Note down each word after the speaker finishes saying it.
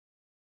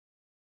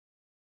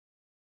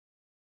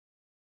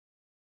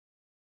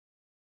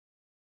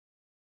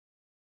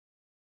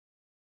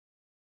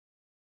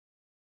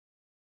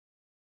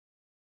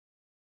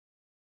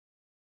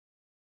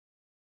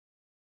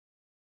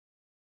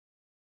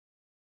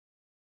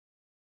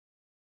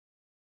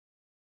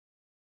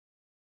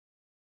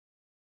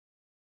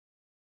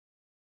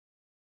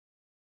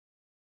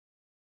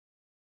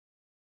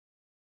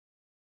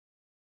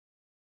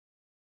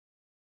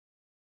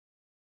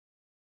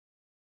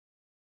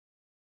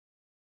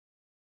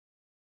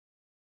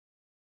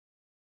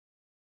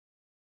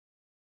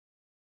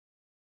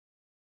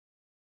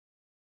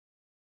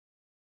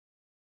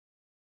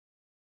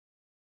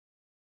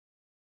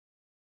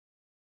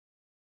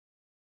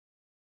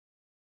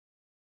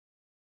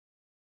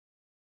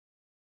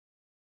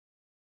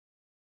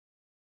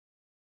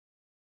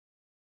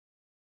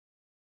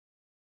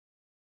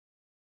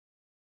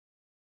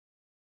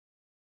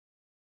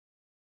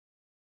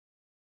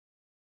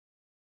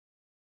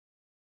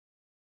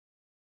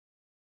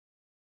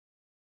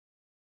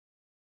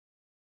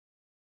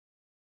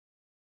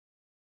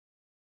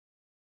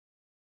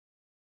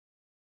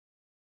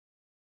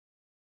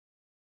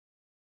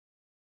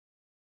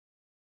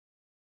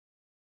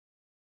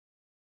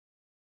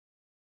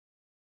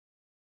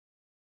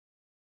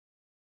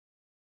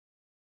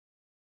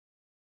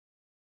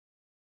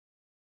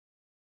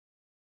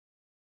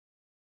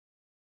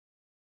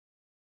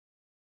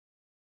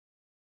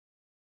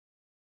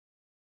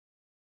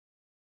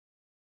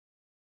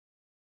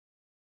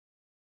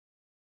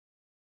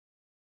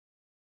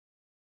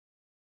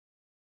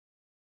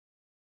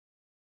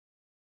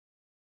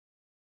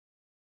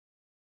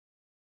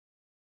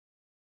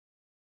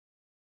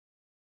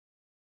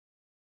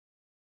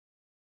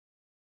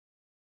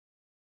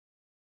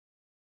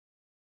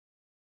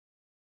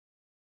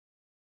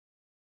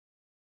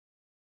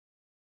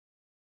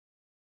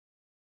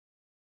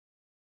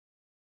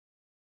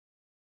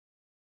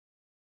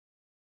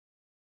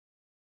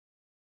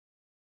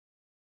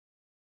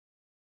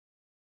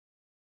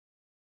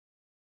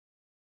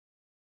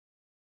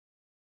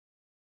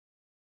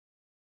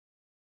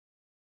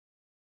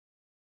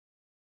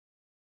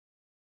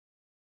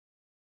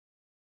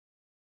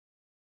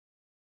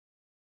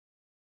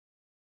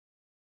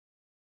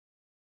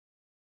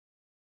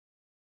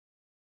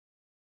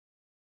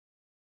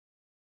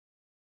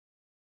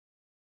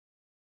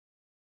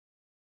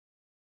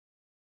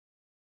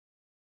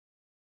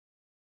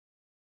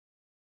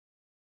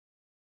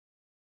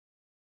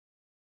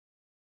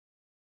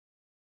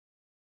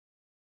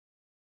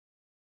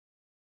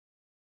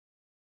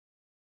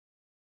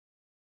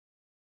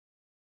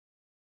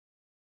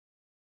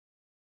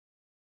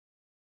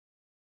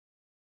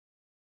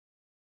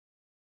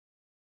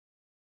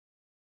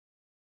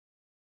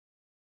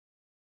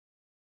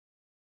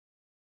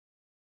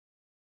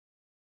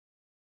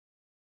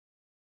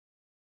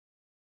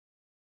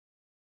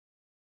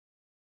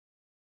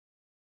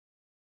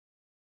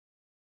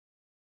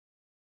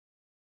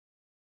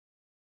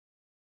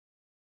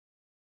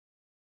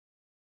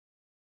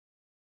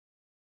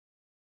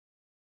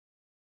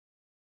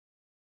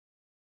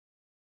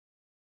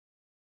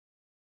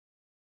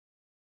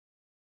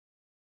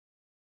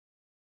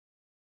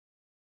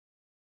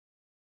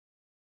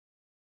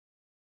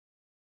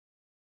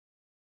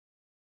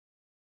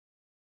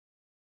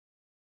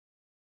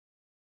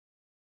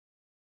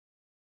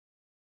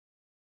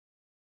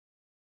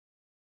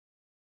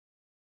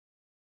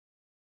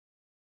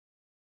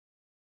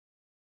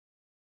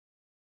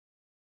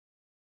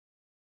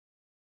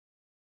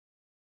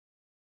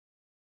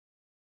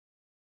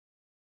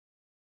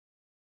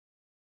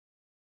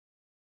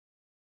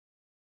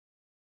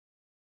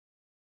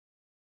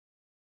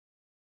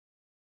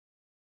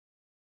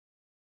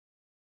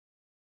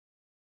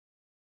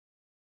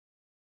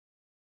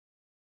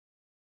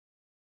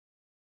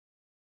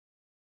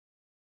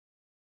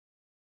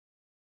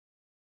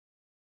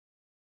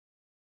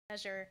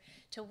Pleasure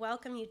to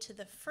welcome you to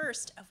the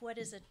first of what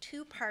is a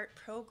two-part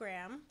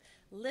program,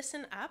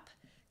 Listen Up,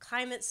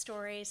 Climate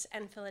Stories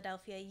and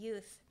Philadelphia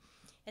Youth.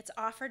 It's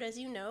offered, as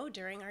you know,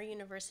 during our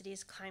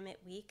university's Climate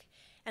Week,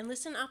 and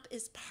Listen Up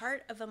is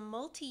part of a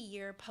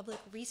multi-year public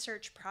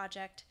research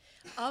project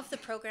of the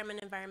program in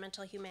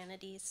environmental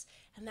humanities,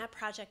 and that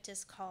project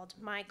is called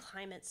My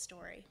Climate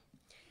Story.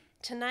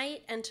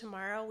 Tonight and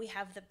tomorrow, we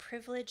have the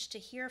privilege to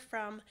hear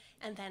from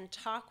and then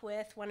talk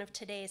with one of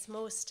today's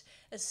most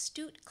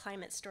astute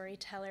climate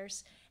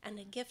storytellers and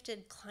a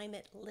gifted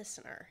climate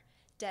listener,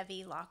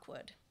 Devi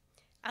Lockwood.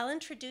 I'll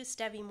introduce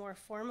Devi more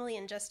formally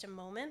in just a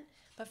moment,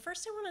 but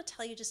first I want to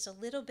tell you just a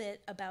little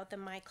bit about the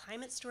My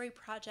Climate Story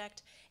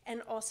project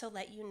and also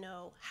let you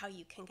know how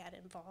you can get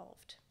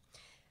involved.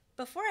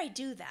 Before I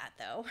do that,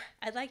 though,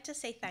 I'd like to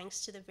say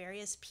thanks to the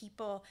various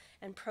people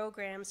and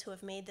programs who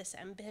have made this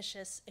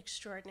ambitious,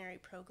 extraordinary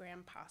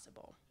program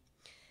possible.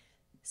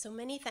 So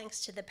many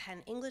thanks to the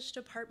Penn English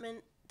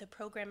Department, the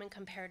Program in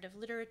Comparative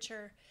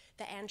Literature,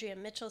 the Andrea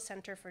Mitchell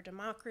Center for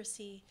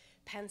Democracy,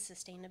 Penn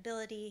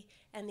Sustainability,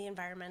 and the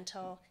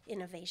Environmental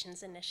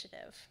Innovations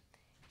Initiative.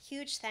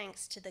 Huge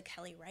thanks to the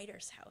Kelly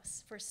Writers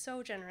House for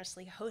so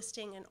generously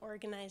hosting and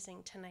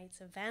organizing tonight's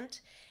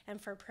event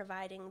and for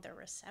providing the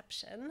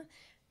reception,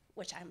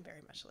 which I'm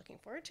very much looking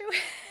forward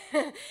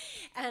to.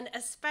 And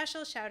a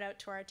special shout out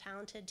to our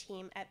talented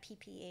team at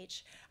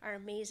PPEH, our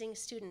amazing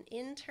student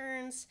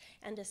interns,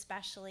 and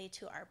especially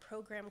to our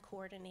program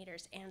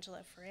coordinators,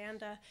 Angela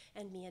Ferranda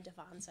and Mia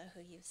Devanza,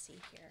 who you see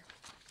here.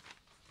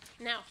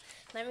 Now,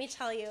 let me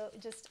tell you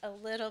just a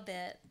little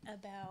bit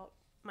about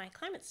my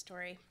climate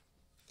story.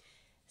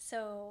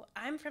 So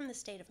I'm from the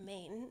state of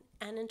Maine,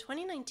 and in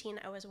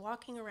 2019, I was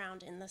walking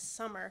around in the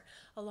summer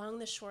along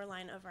the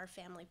shoreline of our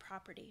family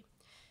property.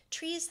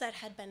 Trees that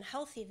had been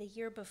healthy the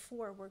year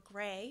before were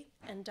gray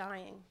and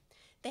dying.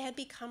 They had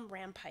become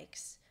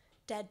rampikes,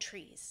 dead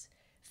trees,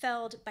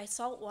 felled by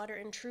saltwater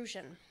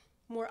intrusion,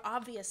 more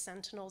obvious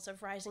sentinels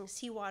of rising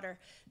seawater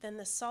than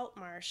the salt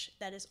marsh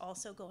that is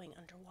also going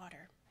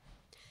underwater.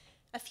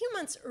 A few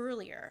months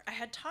earlier, I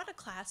had taught a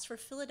class for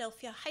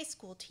Philadelphia high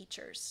school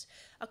teachers,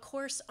 a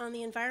course on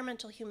the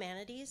environmental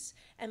humanities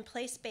and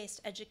place-based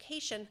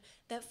education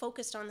that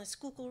focused on the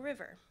Schuylkill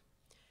River.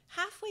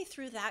 Halfway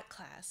through that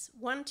class,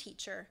 one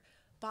teacher,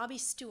 Bobby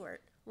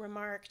Stewart,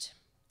 remarked,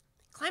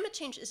 "Climate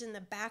change is in the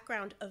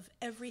background of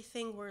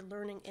everything we're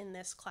learning in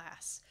this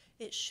class.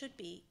 It should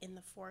be in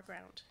the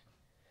foreground."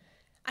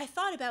 I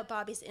thought about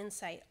Bobby's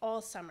insight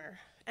all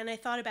summer, and I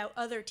thought about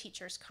other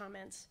teachers'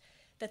 comments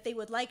that they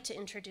would like to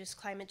introduce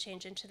climate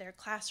change into their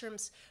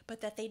classrooms,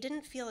 but that they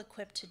didn't feel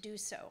equipped to do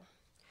so.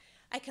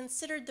 I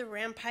considered the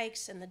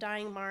rampikes and the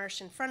dying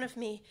marsh in front of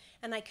me,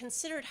 and I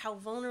considered how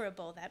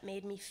vulnerable that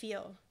made me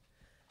feel.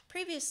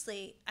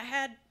 Previously, I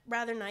had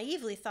rather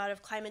naively thought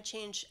of climate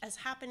change as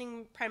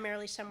happening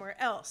primarily somewhere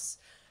else,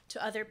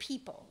 to other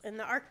people, in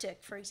the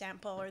Arctic, for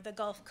example, or the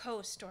Gulf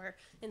Coast, or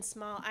in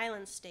small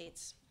island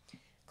states.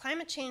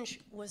 Climate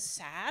change was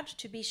sad,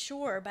 to be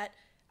sure, but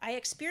I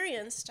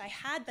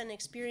had been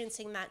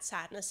experiencing that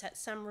sadness at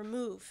some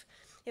remove.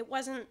 It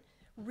wasn't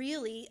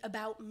really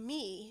about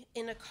me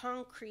in a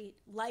concrete,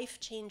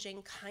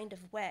 life-changing kind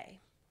of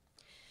way.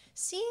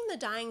 Seeing the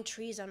dying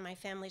trees on my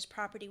family's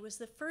property was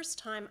the first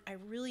time I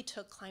really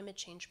took climate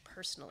change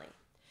personally.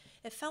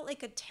 It felt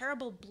like a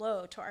terrible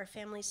blow to our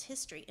family's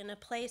history in a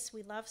place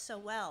we love so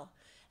well,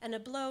 and a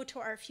blow to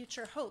our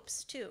future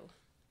hopes, too.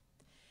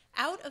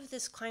 Out of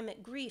this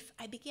climate grief,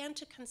 I began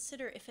to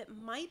consider if it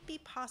might be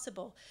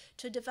possible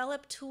to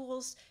develop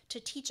tools to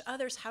teach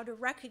others how to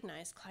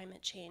recognize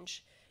climate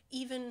change,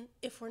 even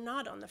if we're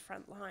not on the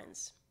front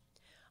lines.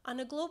 On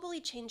a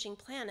globally changing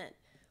planet,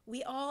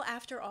 we all,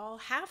 after all,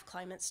 have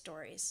climate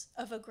stories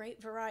of a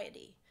great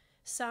variety.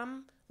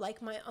 Some,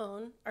 like my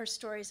own, are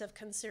stories of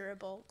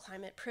considerable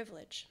climate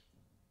privilege.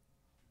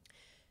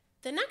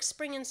 The next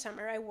spring and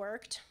summer I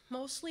worked,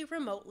 mostly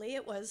remotely,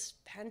 it was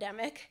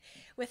pandemic,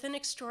 with an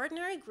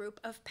extraordinary group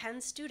of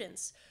Penn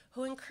students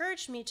who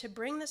encouraged me to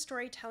bring the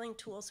storytelling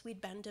tools we'd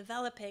been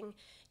developing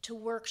to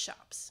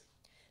workshops.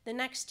 The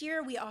next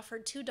year, we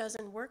offered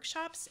 24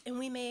 workshops, and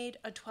we made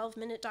a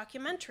 12-minute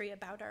documentary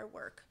about our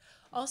work,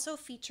 also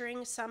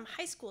featuring some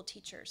high school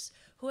teachers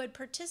who had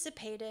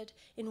participated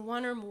in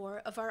one or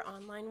more of our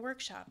online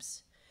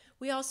workshops.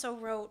 We also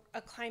wrote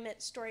a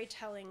climate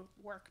storytelling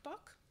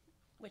workbook,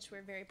 which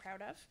we're very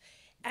proud of,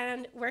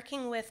 and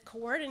working with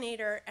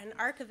coordinator and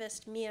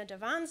archivist Mia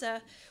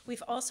Devanza,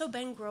 we've also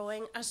been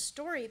growing a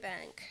story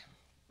bank.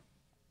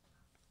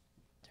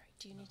 Sorry,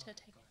 do you need to take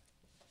it?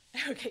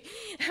 Okay,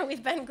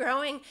 we've been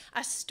growing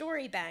a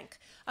story bank,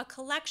 a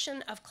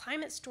collection of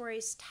climate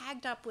stories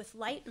tagged up with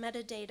light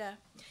metadata,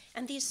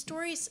 and these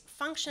stories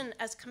function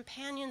as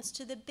companions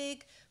to the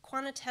big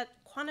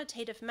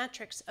quantitative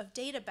metrics of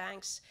data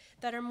banks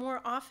that are more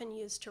often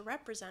used to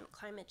represent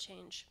climate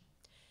change.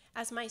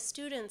 As my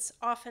students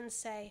often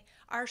say,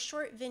 our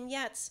short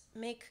vignettes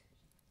make,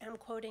 I'm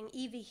quoting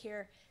Evie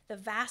here, the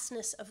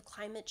vastness of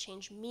climate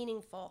change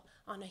meaningful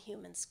on a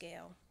human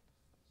scale.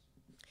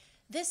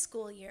 This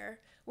school year,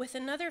 with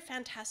another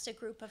fantastic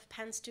group of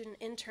Penn student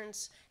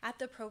interns at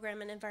the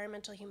program in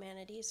Environmental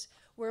Humanities,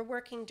 we're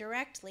working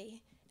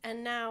directly,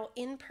 and now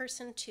in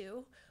person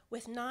too,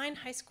 with 9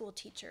 high school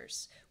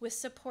teachers, with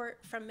support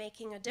from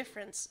Making a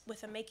Difference,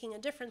 with a Making a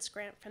Difference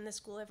grant from the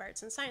School of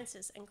Arts and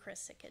Sciences, and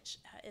Chris Sikich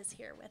is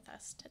here with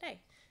us today.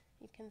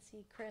 You can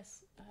see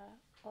Chris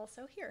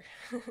also here.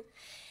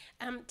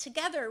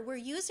 Together, we're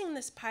using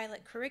this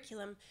pilot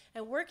curriculum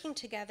and working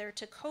together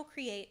to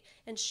co-create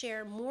and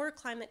share more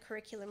climate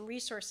curriculum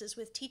resources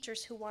with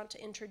teachers who want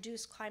to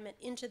introduce climate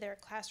into their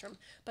classroom,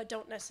 but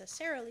don't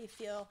necessarily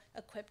feel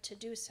equipped to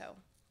do so.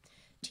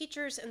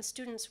 Teachers and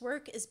students'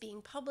 work is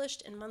being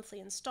published in monthly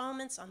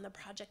installments on the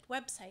project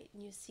website.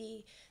 And you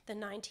see the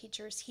 9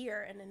 teachers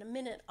here, and in a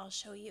minute I'll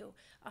show you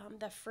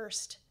the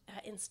first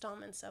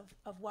installments of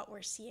what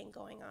we're seeing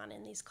going on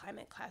in these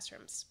climate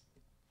classrooms.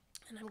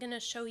 And I'm going to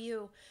show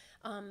you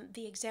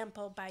the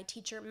example by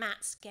teacher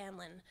Matt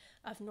Scanlon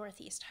of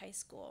Northeast High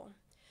School.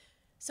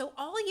 So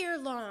all year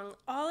long,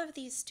 all of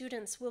these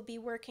students will be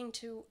working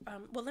to,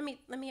 well,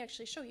 let me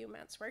actually show you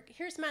Matt's work.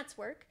 Here's Matt's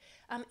work.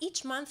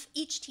 Each month,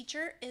 each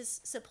teacher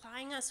is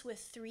supplying us with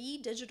 3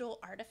 digital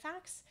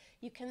artifacts.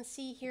 You can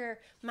see here,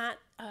 Matt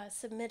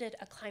submitted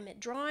a climate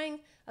drawing,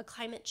 a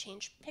climate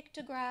change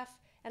pictograph,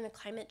 and a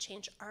climate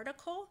change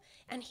article,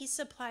 and he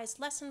supplies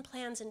lesson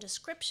plans and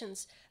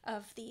descriptions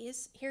of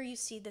these. Here you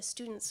see the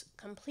students'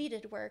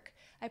 completed work.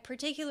 I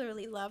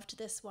particularly loved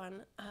this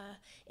one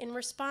in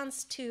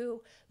response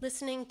to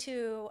listening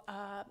to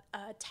a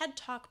TED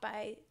Talk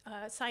by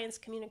science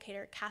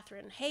communicator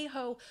Catherine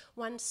Hayhoe.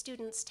 One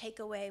student's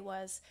takeaway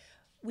was,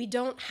 we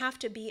don't have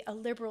to be a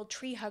liberal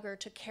tree hugger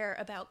to care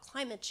about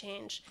climate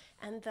change,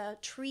 and the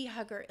tree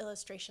hugger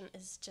illustration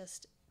is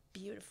just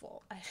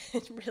beautiful.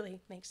 It really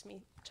makes me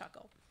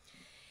chuckle.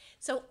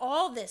 So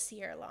all this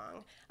year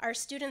long, our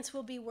students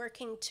will be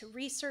working to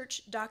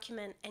research,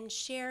 document, and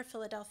share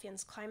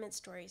Philadelphians' climate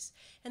stories.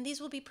 And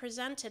these will be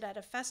presented at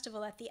a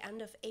festival at the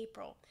end of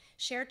April,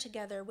 shared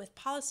together with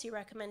policy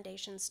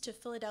recommendations to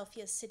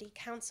Philadelphia's City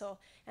Council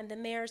and the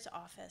Mayor's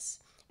Office,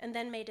 and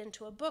then made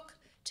into a book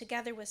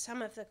together with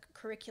some of the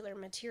curricular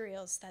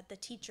materials that the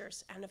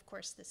teachers and, of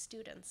course, the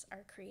students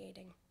are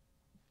creating.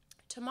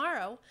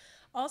 Tomorrow,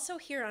 also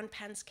here on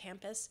Penn's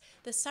campus,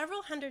 the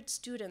several hundred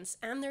students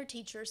and their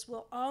teachers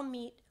will all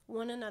meet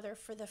one another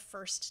for the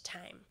first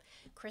time.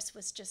 Chris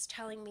was just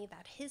telling me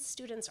that his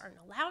students aren't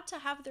allowed to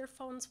have their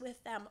phones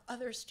with them.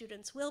 Other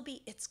students will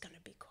be. It's going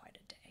to be quite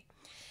a day.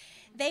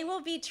 They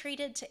will be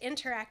treated to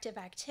interactive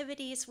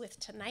activities with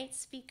tonight's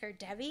speaker,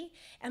 Devi,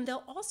 and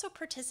they'll also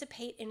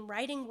participate in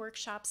writing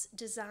workshops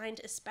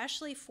designed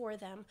especially for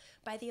them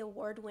by the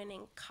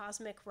award-winning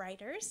Cosmic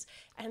writers,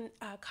 and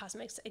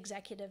Cosmic's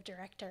executive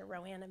director,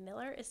 Roanna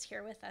Miller, is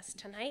here with us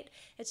tonight.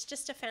 It's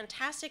just a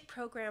fantastic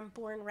program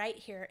born right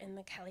here in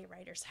the Kelly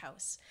Writers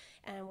House,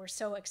 and we're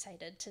so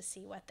excited to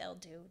see what they'll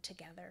do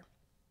together.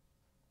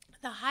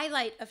 The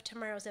highlight of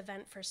tomorrow's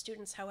event for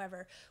students,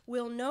 however,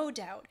 will no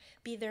doubt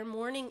be their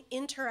morning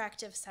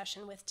interactive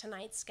session with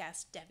tonight's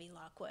guest, Devi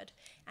Lockwood.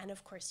 And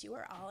of course, you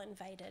are all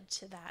invited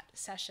to that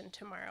session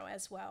tomorrow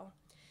as well.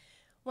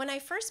 When I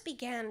first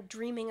began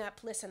dreaming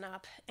up Listen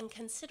Up and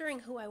considering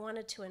who I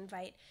wanted to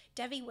invite,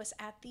 Devi was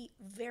at the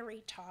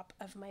very top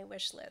of my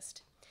wish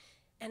list.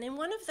 And in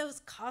one of those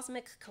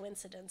cosmic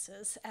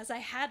coincidences, as I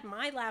had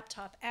my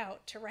laptop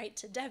out to write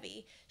to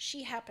Devi,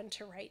 she happened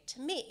to write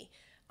to me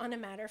on a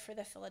matter for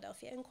the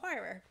Philadelphia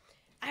Inquirer.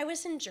 I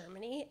was in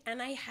Germany,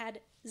 and I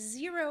had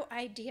zero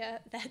idea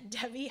that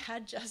Devi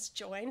had just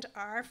joined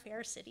our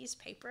Fair Cities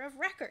paper of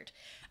record.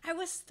 I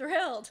was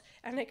thrilled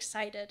and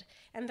excited,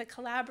 and the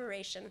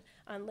collaboration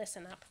on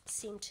Listen Up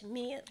seemed to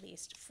me at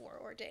least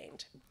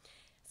foreordained.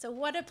 So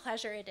what a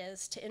pleasure it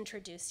is to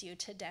introduce you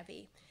to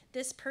Devi,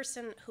 this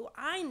person who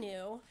I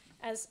knew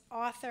as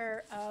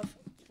author of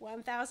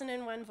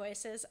 1001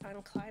 Voices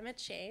on Climate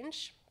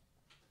Change.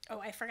 Oh,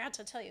 I forgot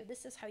to tell you,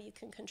 this is how you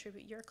can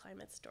contribute your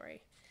climate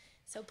story.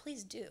 So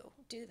please do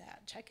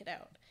that, check it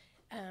out.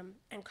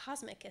 And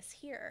Cosmic is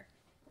here,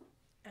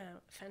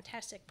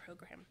 fantastic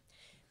program.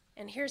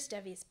 And here's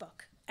Devi's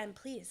book, and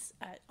please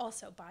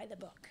also buy the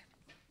book.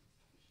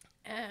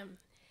 Let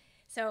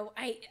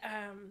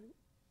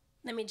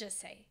me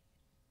just say,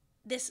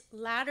 this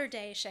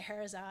latter-day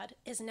Scheherazade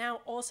is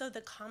now also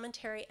the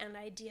commentary and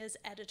ideas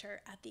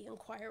editor at the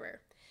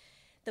Inquirer.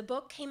 The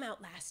book came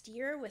out last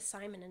year with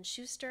Simon &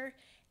 Schuster,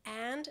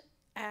 and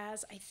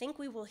as I think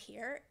we will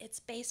hear,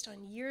 it's based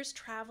on years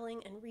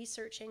traveling and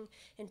researching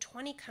in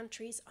 20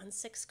 countries on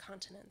 6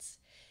 continents.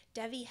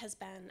 Devi has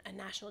been a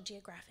National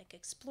Geographic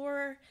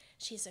explorer.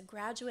 She's a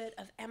graduate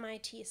of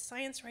MIT's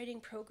science writing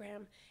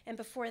program, and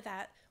before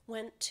that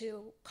went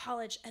to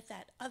college at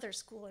that other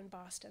school in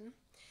Boston.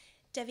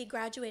 Devi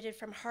graduated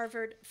from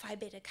Harvard Phi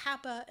Beta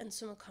Kappa and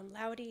summa cum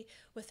laude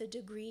with a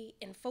degree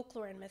in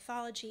folklore and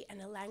mythology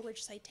and a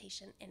language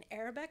citation in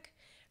Arabic.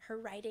 Her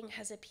writing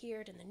has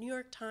appeared in the New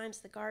York Times,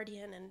 The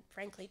Guardian, and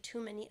frankly, too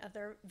many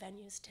other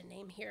venues to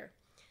name here.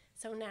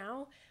 So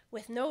now,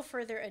 with no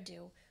further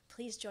ado,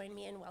 please join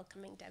me in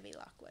welcoming Devi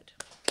Lockwood.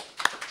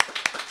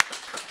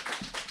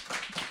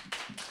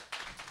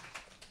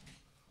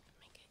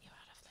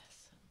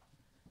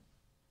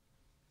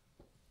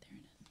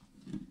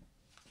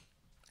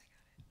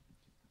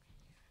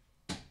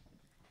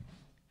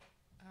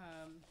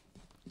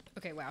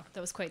 Okay, wow, that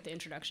was quite the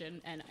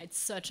introduction, and it's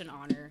such an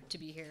honor to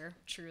be here,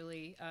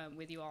 truly,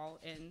 with you all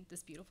in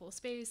this beautiful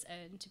space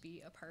and to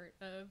be a part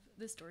of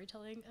the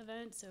storytelling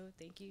event. So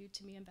thank you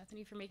to me and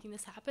Bethany for making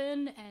this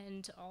happen,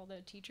 and to all the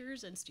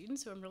teachers and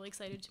students who I'm really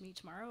excited to meet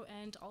tomorrow,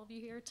 and all of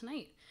you here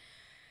tonight.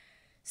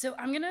 So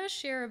I'm gonna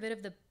share a bit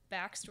of the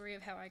backstory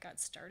of how I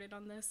got started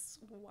on this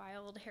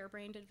wild,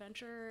 harebrained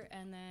adventure,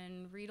 and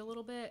then read a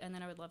little bit, and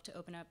then I would love to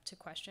open up to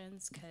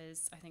questions,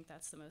 because I think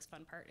that's the most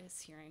fun part,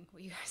 is hearing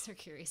what you guys are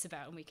curious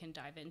about, and we can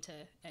dive into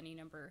any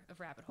number of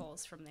rabbit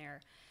holes from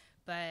there.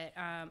 But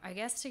I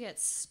guess to get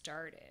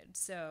started,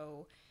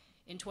 so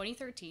in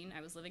 2013, I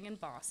was living in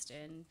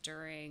Boston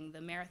during the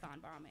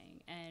marathon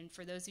bombing. And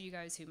for those of you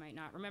guys who might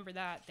not remember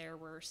that, there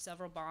were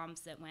several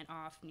bombs that went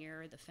off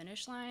near the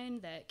finish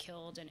line that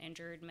killed and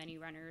injured many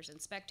runners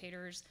and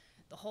spectators.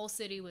 The whole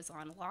city was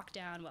on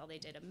lockdown while they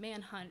did a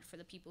manhunt for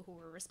the people who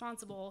were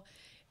responsible.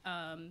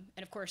 And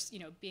of course,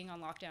 being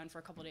on lockdown for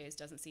a couple of days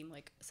doesn't seem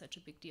like such a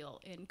big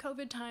deal in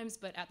COVID times,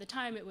 but at the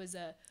time it was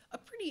a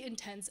pretty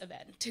intense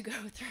event to go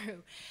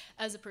through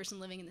as a person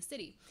living in the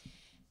city.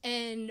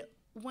 And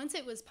once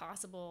it was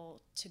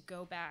possible to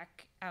go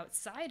back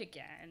outside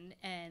again,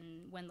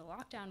 and when the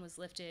lockdown was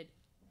lifted,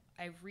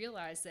 I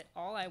realized that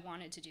all I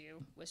wanted to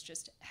do was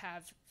just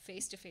have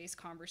face-to-face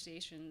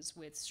conversations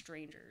with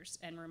strangers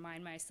and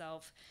remind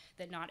myself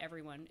that not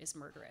everyone is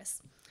murderous.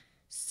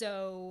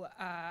 So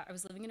I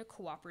was living in a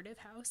cooperative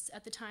house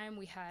at the time.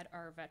 We had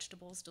our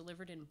vegetables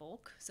delivered in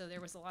bulk, so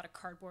there was a lot of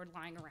cardboard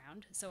lying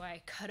around. So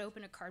I cut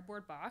open a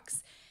cardboard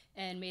box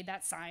and made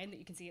that sign that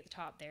you can see at the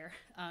top there.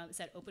 It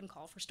said "Open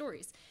Call for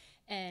Stories,"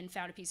 and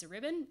found a piece of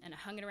ribbon and I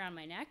hung it around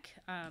my neck.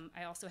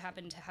 I also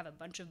happened to have a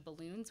bunch of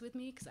balloons with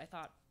me because I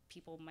thought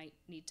people might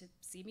need to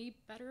see me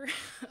better,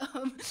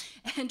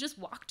 and just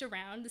walked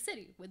around the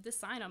city with this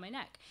sign on my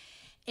neck.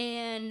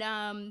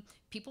 And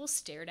people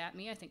stared at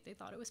me. I think they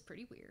thought it was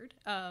pretty weird,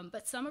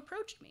 but some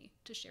approached me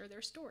to share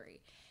their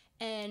story.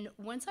 And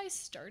once I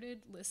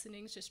started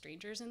listening to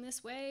strangers in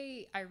this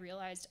way, I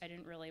realized I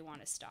didn't really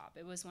want to stop.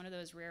 It was one of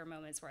those rare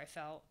moments where I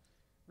felt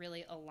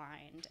really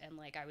aligned and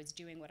like I was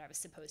doing what I was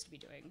supposed to be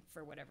doing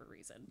for whatever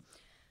reason.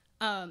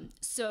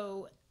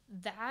 So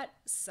that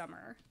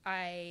summer,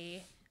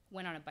 I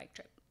went on a bike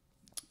trip.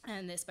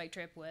 And this bike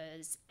trip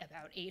was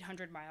about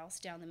 800 miles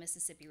down the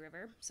Mississippi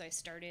River. So I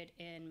started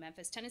in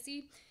Memphis,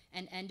 Tennessee,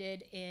 and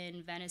ended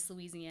in Venice,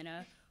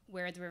 Louisiana,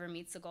 where the river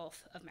meets the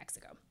Gulf of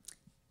Mexico.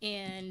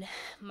 And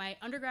my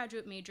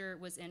undergraduate major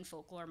was in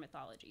folklore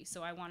mythology,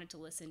 so I wanted to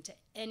listen to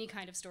any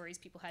kind of stories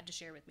people had to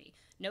share with me.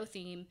 No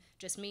theme,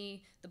 just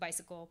me, the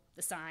bicycle,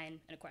 the sign,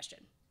 and a question.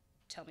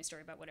 Tell me a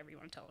story about whatever you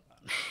want to tell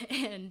about.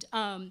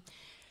 And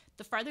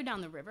the farther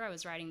down the river I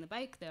was riding the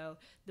bike, though,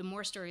 the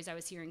more stories I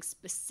was hearing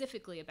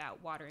specifically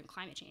about water and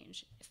climate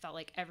change. It felt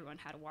like everyone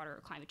had a water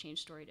or climate change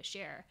story to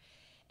share.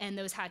 And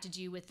those had to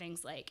do with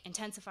things like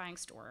intensifying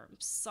storms,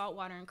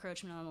 saltwater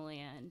encroachment on the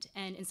land,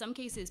 and in some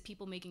cases,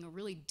 people making a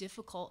really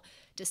difficult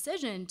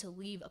decision to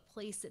leave a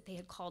place that they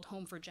had called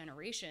home for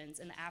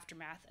generations in the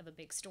aftermath of a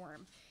big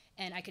storm.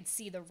 And I could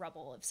see the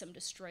rubble of some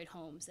destroyed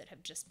homes that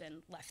have just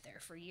been left there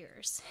for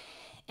years.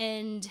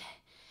 And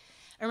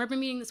I remember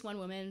meeting this one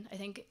woman. I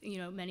think,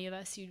 many of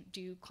us who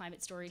do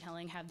climate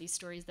storytelling have these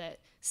stories that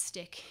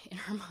stick in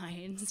our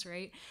minds,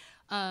 right?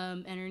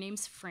 And her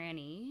name's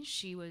Franny.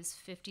 She was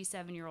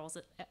 57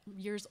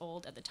 years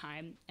old at the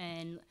time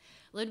and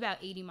lived about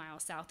 80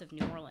 miles south of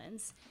New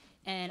Orleans.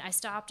 And I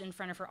stopped in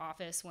front of her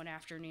office one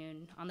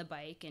afternoon on the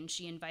bike, and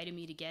she invited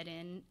me to get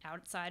in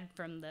outside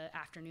from the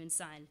afternoon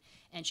sun,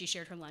 and she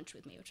shared her lunch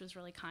with me, which was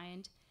really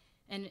kind.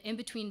 And in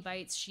between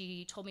bites,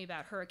 she told me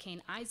about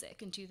Hurricane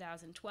Isaac in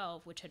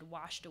 2012, which had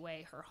washed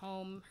away her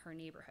home, her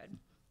neighborhood.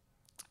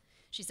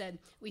 She said,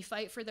 "We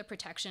fight for the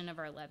protection of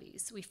our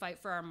levees. We fight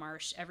for our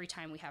marsh every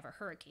time we have a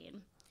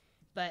hurricane."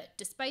 But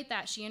despite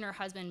that, she and her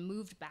husband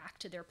moved back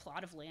to their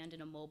plot of land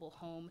in a mobile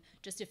home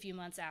just a few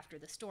months after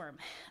the storm.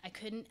 "I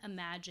couldn't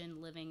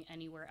imagine living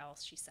anywhere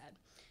else," she said.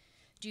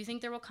 "Do you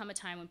think there will come a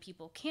time when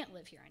people can't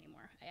live here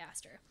anymore?" I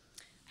asked her.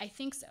 "I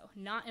think so.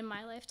 Not in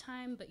my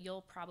lifetime, but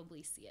you'll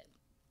probably see it."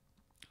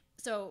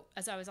 So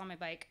as I was on my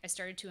bike, I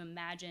started to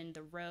imagine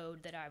the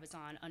road that I was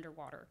on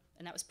underwater,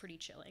 and that was pretty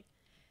chilling.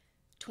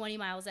 20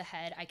 miles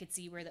ahead, I could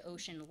see where the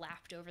ocean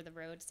lapped over the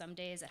road some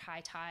days at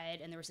high tide,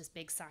 and there was this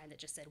big sign that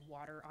just said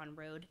 "water on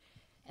road,"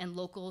 and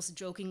locals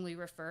jokingly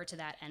refer to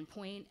that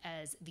endpoint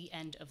as the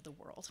end of the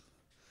world.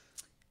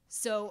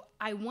 So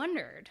I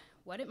wondered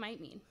what it might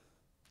mean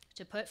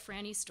to put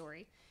Franny's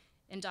story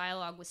in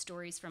dialogue with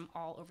stories from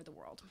all over the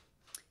world.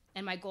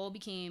 And my goal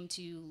became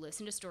to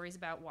listen to stories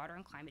about water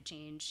and climate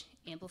change,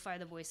 amplify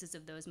the voices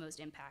of those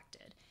most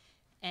impacted.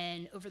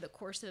 And over the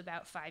course of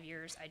about 5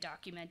 years, I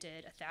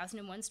documented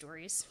 1,001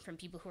 stories from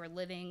people who are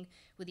living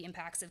with the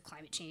impacts of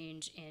climate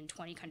change in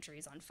 20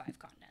 countries on 5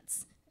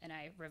 continents. And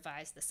I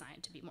revised the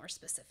sign to be more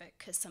specific,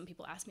 because some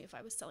people asked me if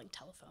I was selling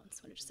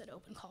telephones when it just said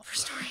 "Open Call for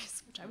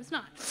Stories," which I was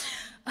not.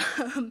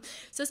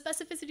 So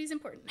specificity is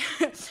important.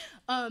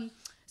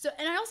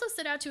 And I also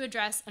set out to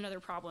address another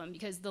problem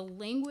because the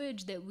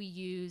language that we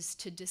use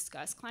to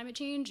discuss climate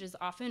change is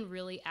often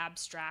really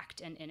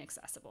abstract and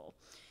inaccessible.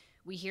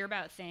 We hear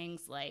about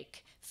things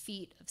like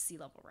feet of sea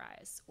level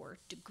rise, or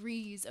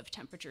degrees of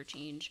temperature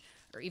change,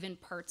 or even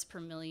parts per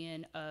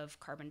million of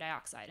carbon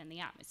dioxide in the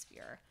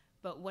atmosphere.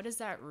 But what does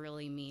that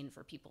really mean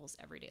for people's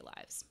everyday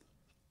lives?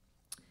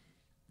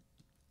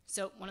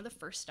 So one of the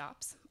first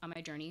stops on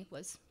my journey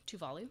was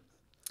Tuvalu.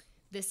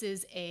 This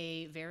is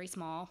a very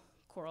small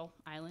coral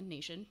island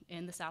nation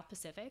in the South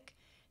Pacific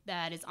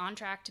that is on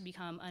track to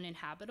become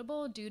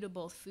uninhabitable due to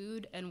both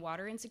food and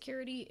water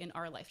insecurity in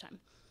our lifetime.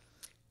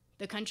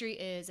 The country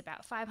is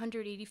about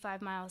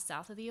 585 miles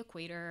south of the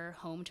equator,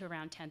 home to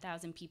around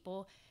 10,000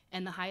 people,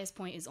 and the highest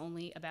point is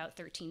only about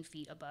 13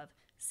 feet above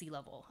sea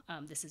level.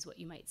 This is what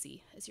you might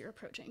see as you're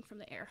approaching from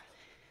the air.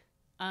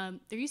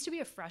 There used to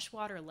be a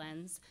freshwater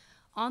lens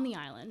on the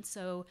island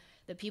so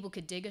that people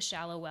could dig a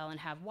shallow well and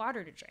have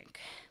water to drink.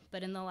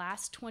 But in the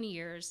last 20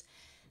 years,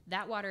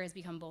 that water has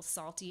become both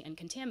salty and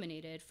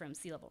contaminated from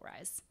sea level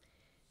rise.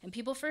 And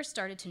people first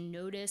started to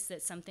notice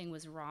that something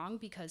was wrong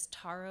because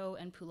taro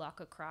and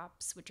pulaka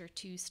crops, which are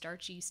two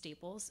starchy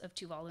staples of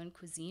Tuvaluan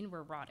cuisine,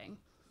 were rotting.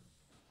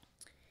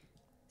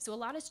 So a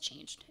lot has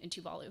changed in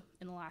Tuvalu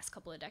in the last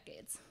couple of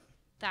decades.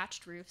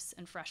 Thatched roofs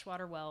and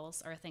freshwater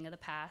wells are a thing of the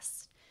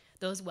past.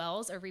 Those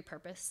wells are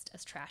repurposed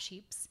as trash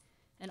heaps,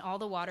 and all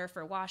the water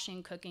for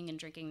washing, cooking, and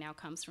drinking now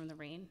comes from the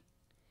rain.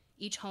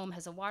 Each home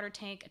has a water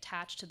tank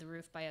attached to the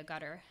roof by a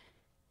gutter.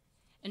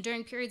 And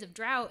during periods of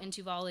drought in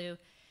Tuvalu,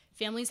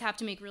 families have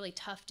to make really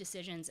tough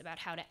decisions about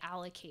how to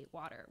allocate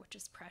water, which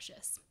is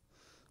precious.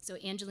 So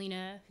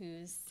Angelina,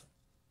 who's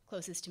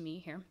closest to me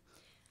here,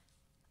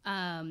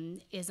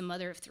 is a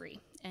mother of 3.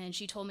 And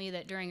she told me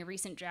that during a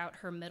recent drought,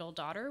 her middle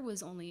daughter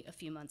was only a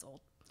few months old.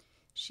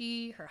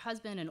 She, her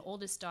husband, and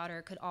oldest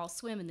daughter could all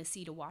swim in the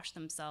sea to wash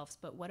themselves,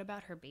 but what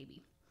about her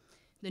baby?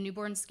 The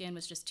newborn skin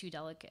was just too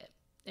delicate.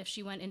 If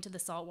she went into the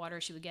salt water,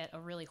 she would get a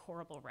really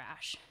horrible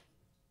rash.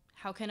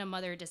 How can a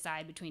mother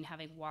decide between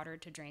having water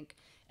to drink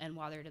and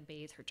water to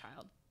bathe her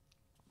child?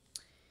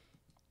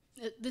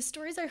 The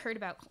stories I heard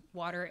about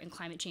water and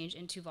climate change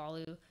in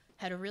Tuvalu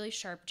had a really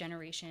sharp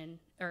division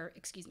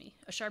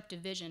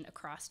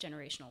across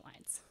generational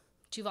lines.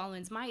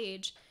 Tuvaluans my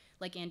age,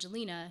 like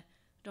Angelina,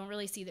 don't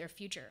really see their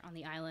future on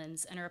the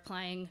islands and are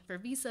applying for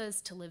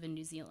visas to live in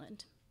New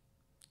Zealand.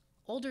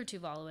 Older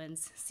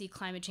Tuvaluans see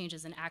climate change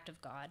as an act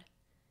of God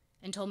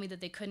and told me that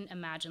they couldn't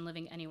imagine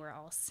living anywhere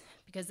else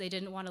because they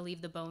didn't want to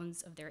leave the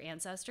bones of their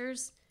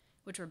ancestors,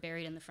 which were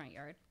buried in the front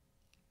yard.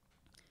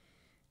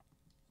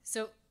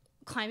 So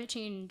climate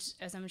change,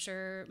 as I'm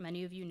sure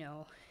many of you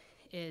know,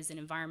 is an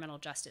environmental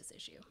justice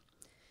issue.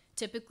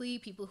 Typically,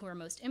 people who are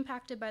most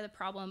impacted by the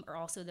problem are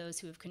also those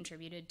who have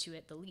contributed to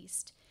it the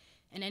least.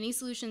 And any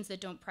solutions that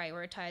don't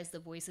prioritize the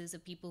voices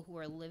of people who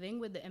are living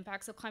with the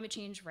impacts of climate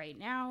change right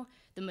now,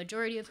 the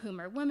majority of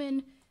whom are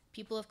women,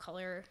 people of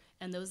color,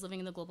 and those living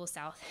in the global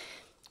south,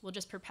 will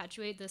just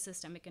perpetuate the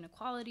systemic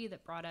inequality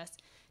that brought us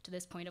to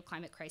this point of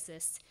climate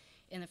crisis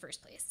in the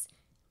first place.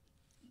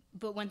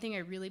 But one thing I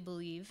really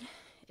believe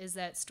is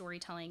that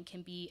storytelling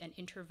can be an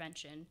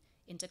intervention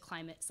into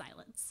climate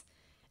silence,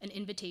 an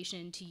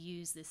invitation to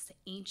use this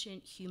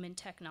ancient human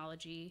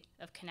technology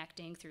of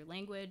connecting through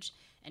language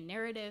and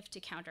narrative to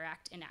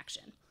counteract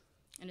inaction.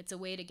 And it's a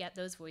way to get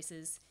those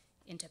voices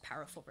into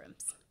powerful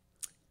rooms.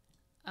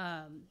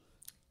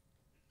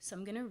 So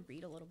I'm gonna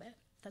read a little bit,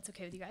 if that's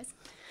okay with you guys.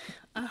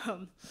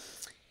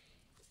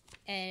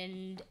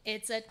 And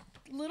it's a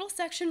little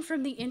section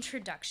from the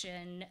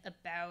introduction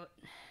about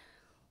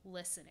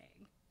listening.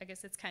 I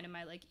guess it's kind of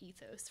my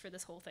ethos for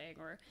this whole thing,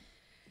 or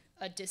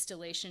a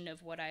distillation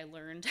of what I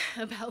learned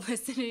about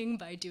listening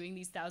by doing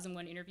these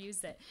 1,001 interviews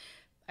that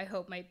I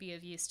hope might be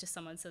of use to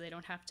someone so they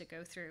don't have to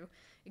go through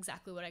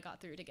exactly what I got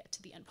through to get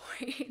to the end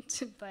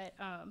point. But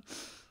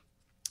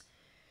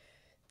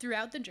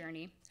throughout the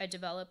journey, I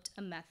developed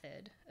a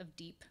method of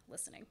deep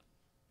listening.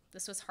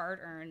 This was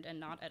hard-earned and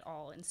not at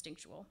all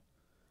instinctual.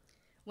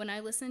 When I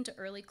listened to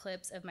early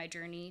clips of my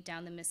journey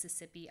down the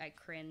Mississippi, I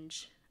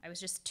cringe. I was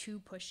just too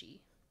pushy.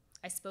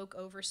 I spoke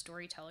over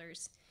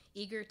storytellers,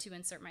 eager to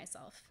insert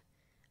myself.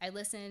 I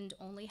listened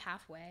only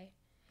halfway,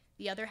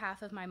 the other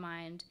half of my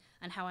mind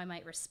on how I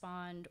might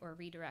respond or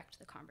redirect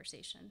the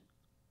conversation.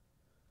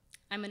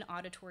 I'm an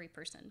auditory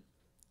person.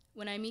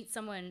 When I meet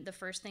someone, the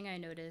first thing I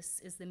notice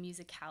is the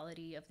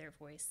musicality of their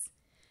voice,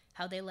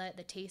 how they let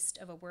the taste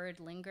of a word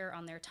linger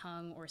on their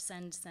tongue or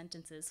send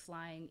sentences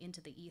flying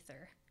into the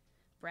ether.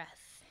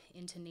 Breath,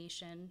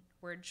 intonation,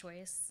 word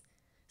choice.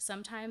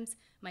 Sometimes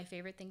my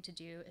favorite thing to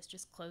do is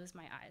just close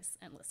my eyes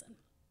and listen.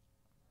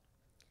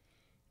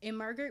 In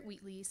Margaret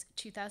Wheatley's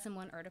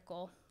 2001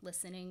 article,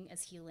 Listening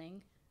as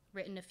Healing,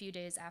 written a few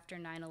days after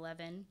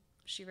 9/11,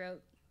 she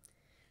wrote,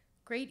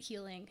 "Great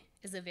healing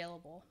is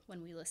available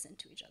when we listen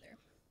to each other.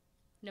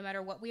 No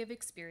matter what we have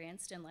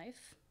experienced in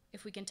life,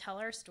 if we can tell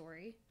our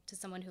story to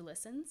someone who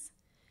listens,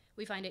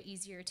 we find it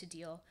easier to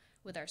deal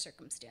with our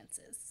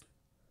circumstances.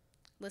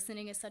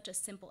 Listening is such a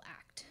simple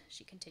act,"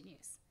 she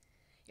continues.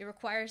 "It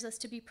requires us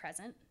to be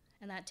present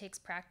and that takes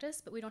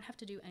practice, but we don't have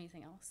to do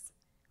anything else.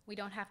 We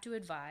don't have to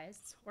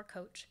advise or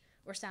coach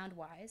or sound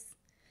wise.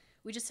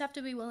 We just have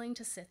to be willing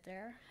to sit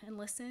there and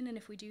listen, and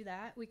if we do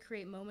that, we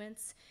create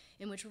moments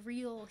in which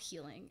real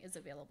healing is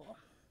available.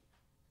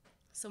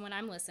 So when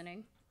I'm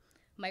listening,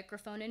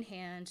 microphone in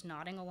hand,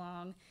 nodding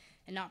along,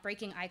 and not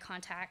breaking eye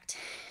contact,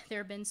 there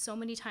have been so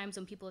many times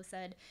when people have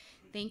said,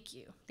 thank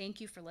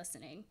you for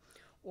listening,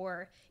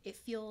 or it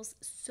feels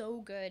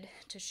so good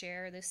to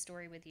share this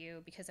story with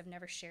you because I've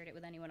never shared it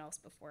with anyone else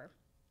before.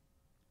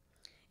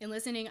 In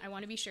listening, I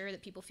want to be sure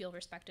that people feel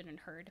respected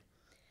and heard.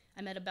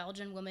 I met a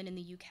Belgian woman in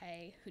the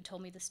UK who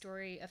told me the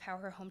story of how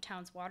her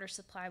hometown's water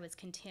supply was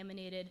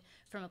contaminated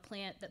from a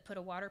plant that put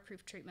a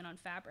waterproof treatment on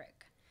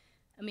fabric.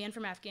 A man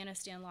from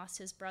Afghanistan lost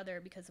his brother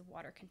because of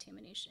water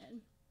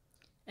contamination.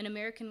 An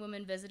American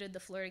woman visited the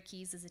Florida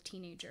Keys as a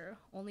teenager,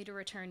 only to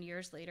return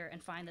years later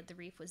and find that the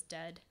reef was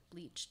dead,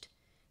 bleached.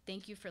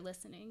 Thank you for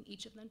listening,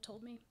 each of them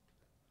told me.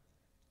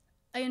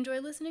 I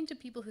enjoy listening to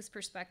people whose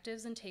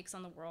perspectives and takes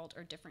on the world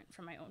are different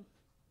from my own.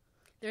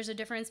 There's a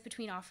difference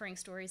between offering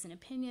stories and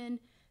opinion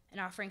and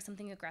offering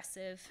something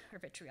aggressive or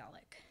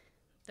vitriolic.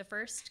 The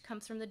first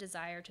comes from the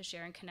desire to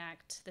share and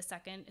connect. The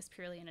second is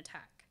purely an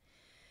attack.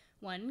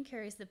 One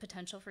carries the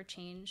potential for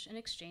change and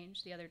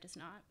exchange, the other does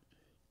not.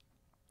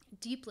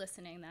 Deep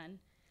listening, then,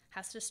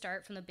 has to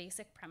start from the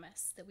basic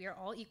premise that we are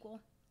all equal,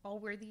 all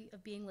worthy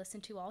of being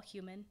listened to, all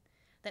human,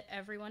 that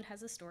everyone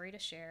has a story to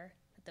share,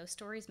 that those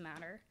stories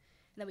matter,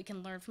 and that we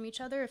can learn from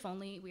each other if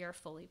only we are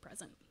fully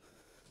present.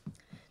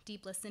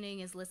 Deep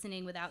listening is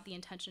listening without the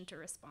intention to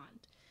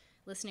respond,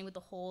 listening with the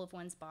whole of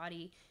one's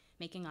body,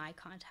 making eye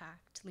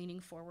contact, leaning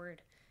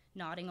forward,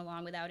 nodding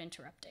along without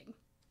interrupting.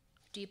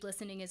 Deep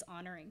listening is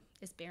honoring,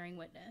 is bearing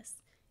witness,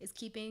 is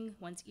keeping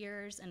one's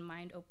ears and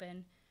mind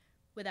open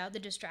without the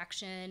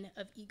distraction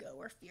of ego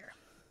or fear.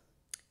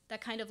 That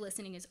kind of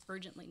listening is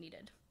urgently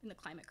needed in the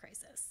climate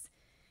crisis,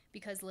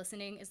 because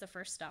listening is the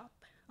first stop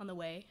on the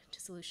way to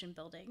solution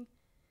building.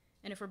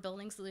 And if we're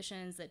building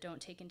solutions that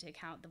don't take into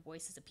account the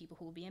voices of people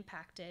who will be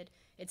impacted,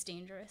 it's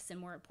dangerous and,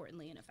 more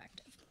importantly,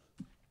 ineffective.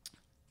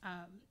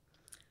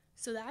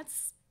 So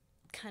that's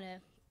kind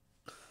of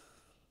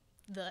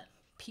the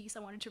piece I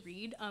wanted to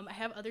read. I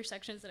have other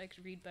sections that I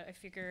could read, but I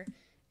figure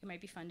it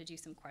might be fun to do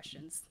some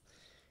questions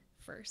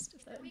first,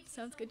 if that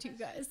sounds good to you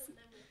guys.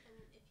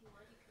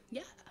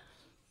 Yeah,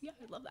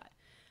 I'd love that.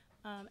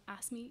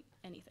 Ask me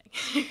anything.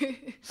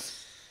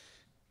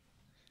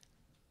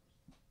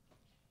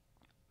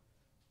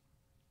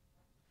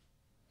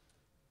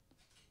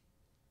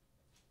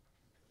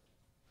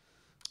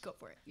 Go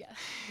for it, yeah.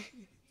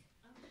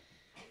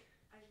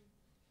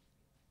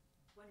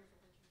 Wonderful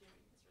what you're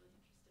doing. It's really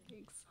interesting.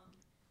 Thanks.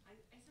 I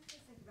sometimes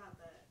think about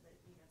the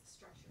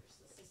structures,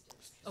 the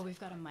systems. Oh,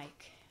 we've got a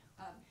mic.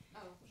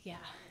 Yeah.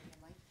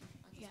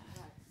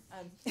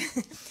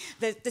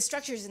 The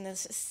structures and the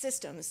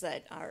systems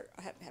that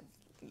have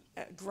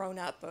grown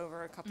up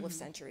over a couple of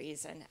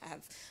centuries and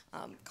have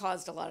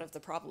caused a lot of the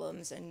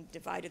problems and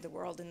divided the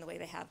world in the way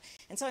they have.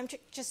 And so I'm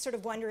just sort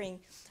of wondering,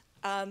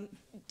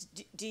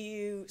 do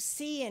you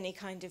see any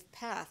kind of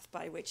path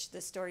by which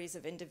the stories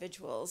of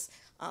individuals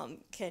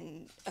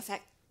can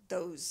affect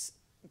those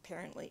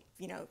apparently,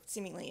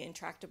 seemingly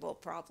intractable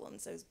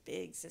problems, those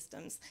big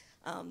systems?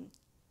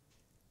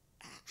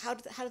 How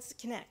does it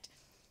connect?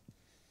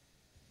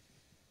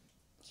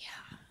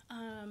 Yeah.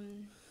 I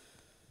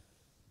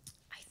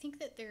think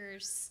that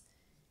there's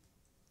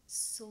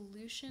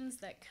solutions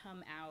that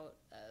come out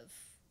of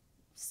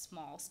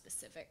small,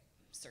 specific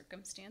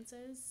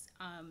circumstances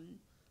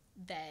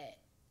that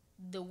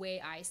the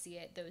way I see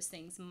it, those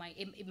things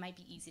it might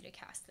be easy to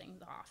cast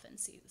things off and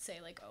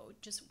say like, oh,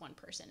 just one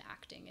person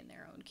acting in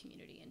their own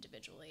community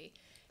individually,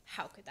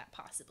 how could that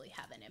possibly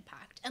have an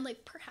impact? And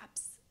like,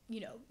 perhaps,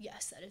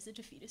 yes, that is a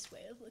defeatist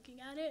way of looking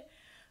at it.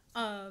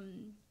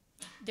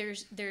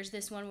 There's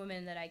this one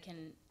woman that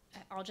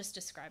I'll just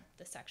describe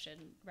the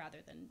section rather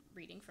than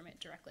reading from it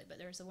directly, but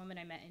there's a woman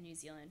I met in New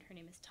Zealand. Her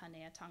name is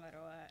Tanea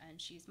Tangaroa,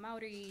 and she's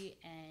Maori,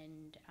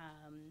 and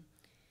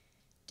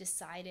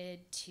decided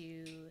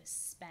to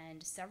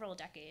spend several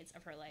decades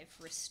of her life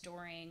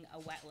restoring a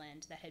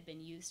wetland that had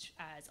been used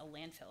as a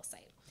landfill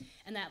site.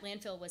 And that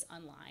landfill was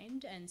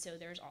unlined, and so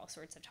there's all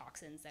sorts of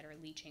toxins that are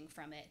leaching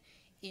from it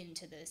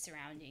into the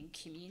surrounding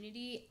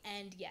community.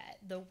 And yet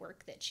the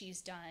work that she's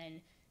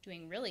done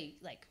doing really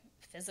like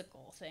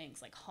physical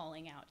things like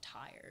hauling out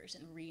tires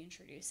and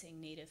reintroducing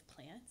native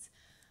plants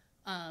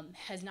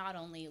has not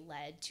only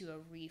led to a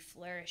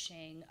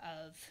re-flourishing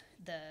of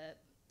the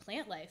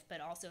plant life,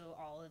 but also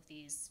all of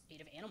these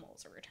native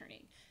animals are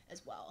returning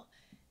as well.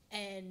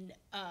 And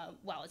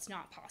while it's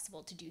not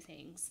possible to do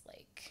things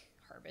like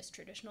harvest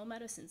traditional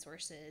medicine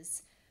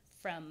sources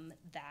from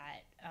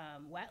that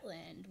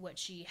wetland, what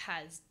she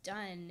has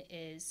done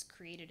is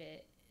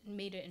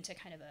made it into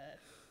kind of a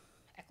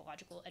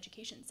ecological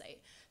education site.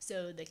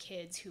 So the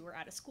kids who are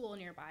at a school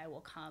nearby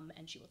will come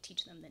and she will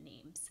teach them the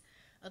names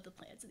of the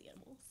plants and the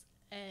animals.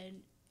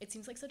 And it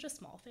seems like such a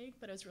small thing,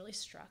 but I was really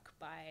struck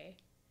by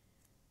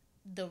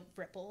the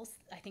ripples,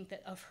 I think,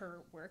 that of her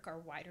work are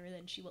wider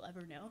than she will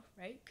ever know,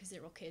 right? Because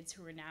there will kids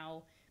who are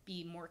now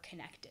be more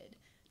connected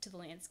to the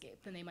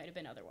landscape than they might have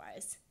been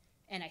otherwise.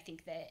 And I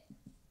think that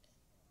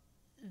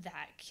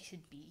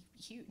could be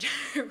huge,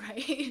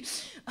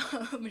 right?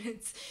 And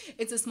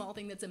it's a small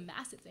thing that's a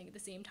massive thing at the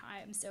same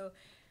time. So,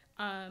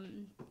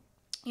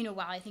 while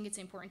I think it's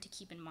important to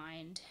keep in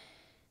mind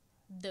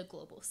the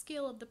global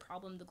scale of the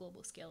problem, the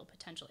global scale of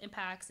potential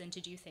impacts, and to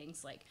do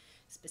things like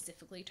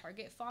specifically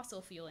target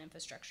fossil fuel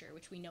infrastructure,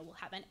 which we know will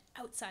have an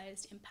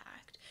outsized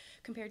impact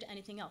compared to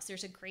anything else.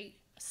 There's a great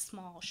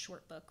small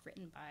short book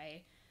written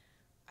by,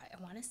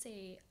 I want to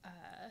say,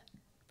 a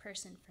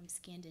person from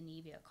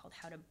Scandinavia called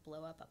How to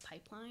Blow Up a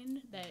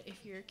Pipeline, that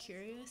if you're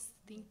curious,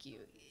 thank you.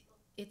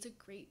 It's a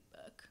great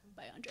book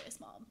by Andrea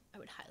Mitchell. I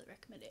would highly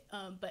recommend it.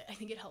 But I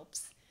think it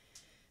helps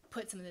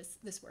put some of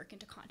this work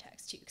into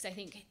context too, because I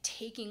think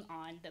taking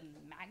on the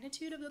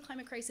magnitude of the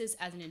climate crisis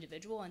as an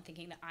individual and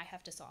thinking that I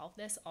have to solve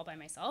this all by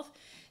myself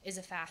is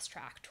a fast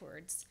track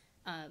towards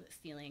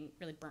feeling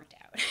really burnt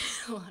out,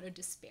 a lot of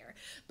despair.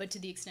 But to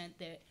the extent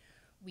that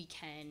we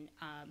can,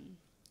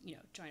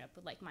 join up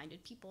with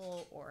like-minded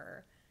people,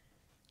 or,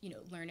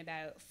 learn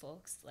about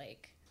folks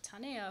like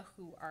Tanea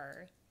who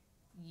are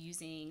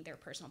using their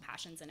personal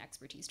passions and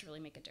expertise to really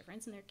make a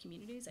difference in their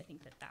communities, I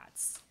think that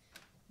that's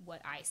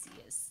what I see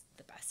as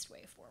the best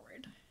way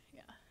forward.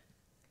 Yeah.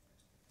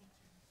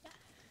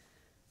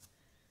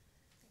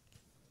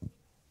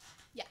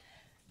 Yeah.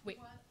 Wait,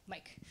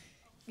 Mike.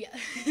 Yeah,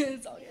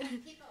 it's all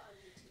good.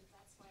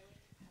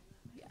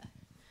 Yeah.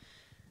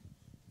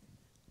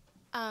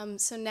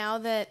 So now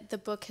that the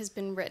book has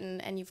been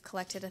written and you've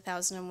collected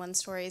 1,001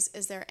 stories,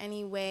 is there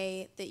any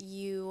way that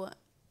you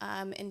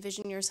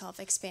envision yourself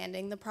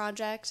expanding the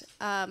project,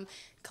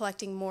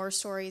 collecting more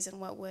stories, and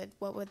what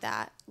would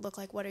that look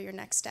like? What are your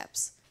next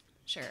steps?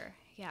 Sure.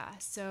 Yeah.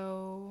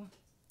 So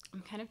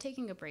I'm kind of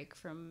taking a break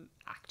from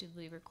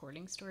actively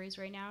recording stories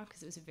right now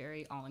because it was a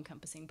very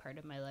all-encompassing part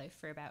of my life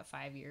for about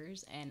 5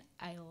 years, and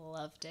I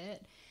loved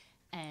it.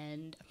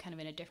 And I'm kind of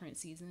in a different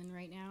season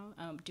right now.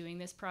 Doing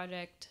this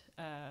project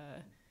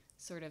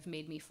sort of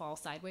made me fall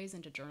sideways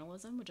into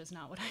journalism, which is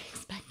not what I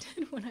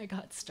expected when I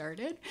got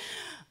started.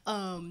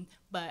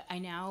 But I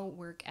now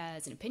work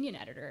as an opinion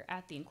editor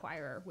at The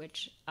Inquirer,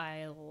 which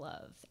I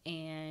love.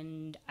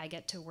 And I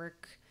get to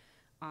work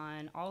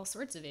on all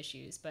sorts of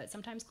issues, but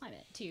sometimes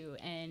climate too.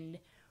 And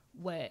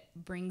what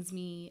brings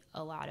me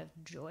a lot of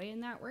joy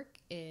in that work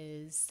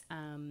is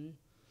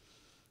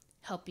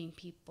helping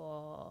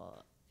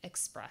people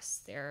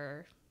express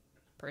their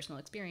personal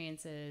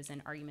experiences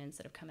and arguments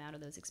that have come out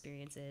of those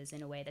experiences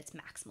in a way that's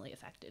maximally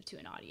effective to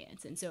an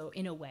audience. And so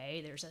in a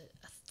way, there's a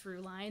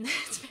through line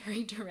that's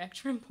very direct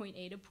from point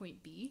A to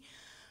point B.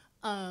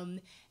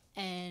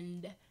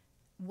 And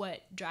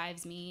what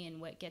drives me and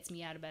what gets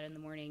me out of bed in the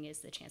morning is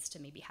the chance to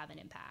maybe have an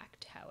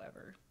impact,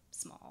 however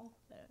small.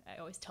 I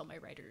always tell my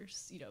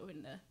writers,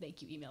 in the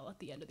thank you email at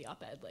the end of the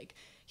op-ed, like,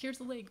 here's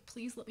the link,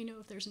 please let me know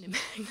if there's an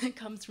impact that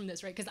comes from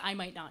this, right? Because I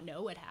might not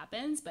know what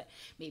happens, but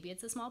maybe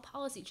it's a small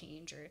policy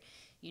change, or,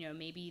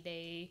 maybe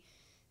they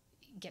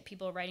get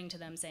people writing to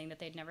them saying that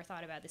they'd never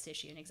thought about this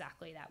issue in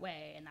exactly that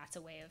way, and that's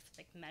a way of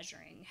like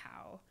measuring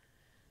how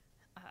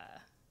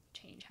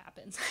change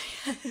happens,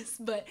 I guess.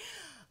 But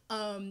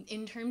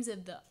in terms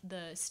of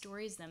the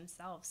stories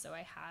themselves, so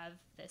I have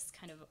this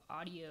kind of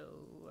audio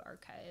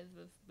archive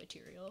of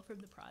material from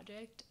the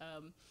project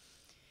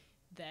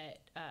that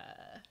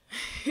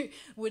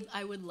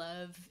I would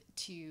love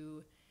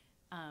to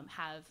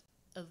have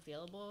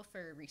available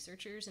for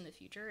researchers in the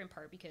future, in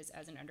part because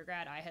as an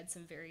undergrad I had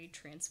some very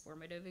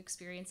transformative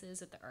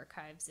experiences at the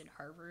archives in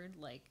Harvard,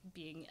 like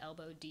being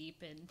elbow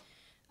deep in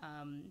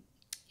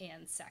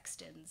Anne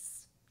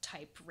Sexton's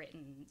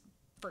typewritten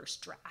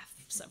first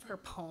drafts of her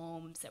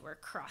poems that were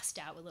crossed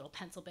out with little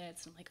pencil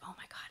bits. And I'm like, oh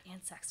my God,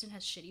 Anne Sexton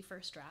has shitty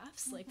first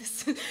drafts. Like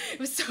this, it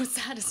was so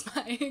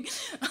satisfying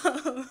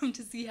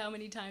to see how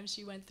many times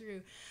she went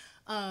through.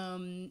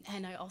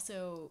 And I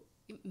also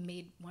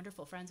made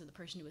wonderful friends with a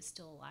person who was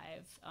still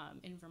alive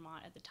in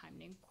Vermont at the time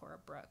named Cora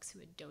Brooks, who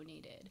had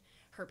donated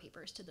her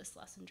papers to the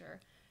Schlesinger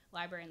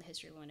Library and the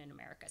History of Women in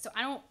America. So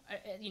I don't,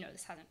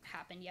 this hasn't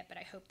happened yet, but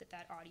I hope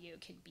that audio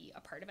could be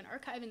a part of an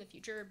archive in the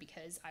future,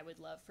 because I would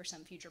love for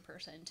some future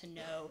person to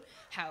know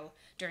how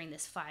during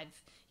this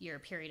 5-year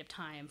period of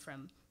time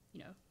from,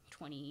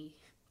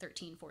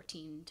 2013,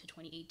 14 to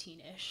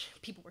 2018-ish,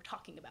 people were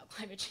talking about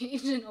climate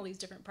change in all these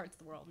different parts of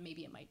the world.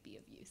 Maybe it might be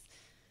of use.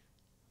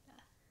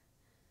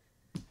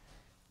 Yeah.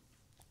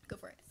 Go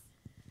for it.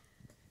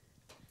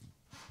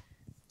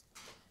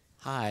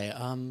 Hi,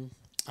 I'm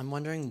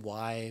wondering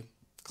why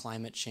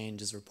climate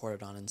change is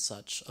reported on in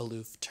such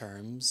aloof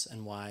terms,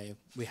 and why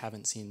we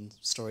haven't seen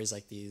stories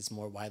like these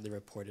more widely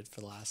reported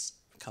for the last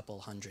couple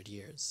hundred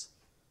years.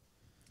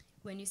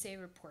 When you say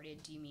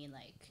reported, do you mean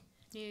like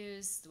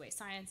news, the way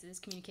science is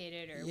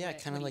communicated, or yeah,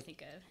 kind of like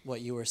think of?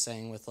 What you were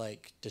saying with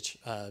like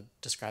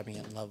describing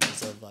it in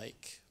levels of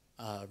like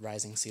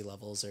rising sea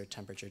levels or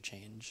temperature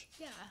change?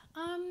 Yeah.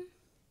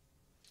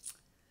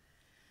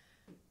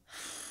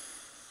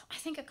 I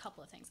think a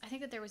couple of things. I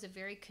think that there was a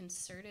very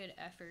concerted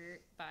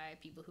effort by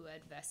people who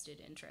had vested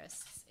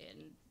interests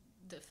in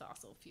the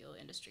fossil fuel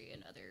industry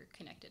and other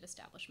connected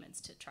establishments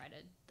to try to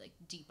like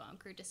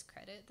debunk or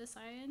discredit the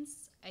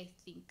science. I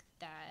think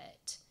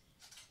that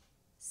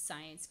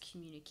science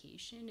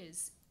communication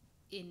is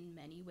in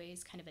many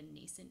ways kind of a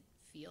nascent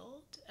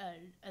field,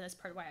 and that's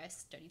part of why I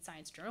studied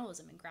science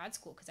journalism in grad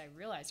school, because I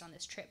realized on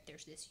this trip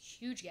there's this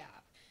huge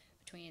gap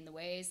between the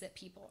ways that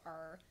people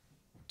are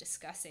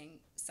discussing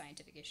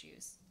scientific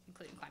issues,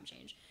 including climate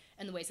change,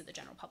 and the ways that the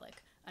general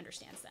public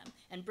understands them.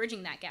 And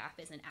bridging that gap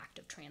is an act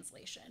of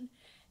translation.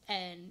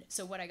 And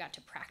so what I got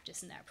to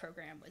practice in that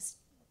program was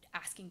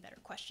asking better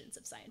questions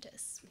of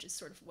scientists, which is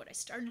sort of what I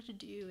started to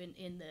do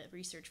in the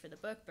research for the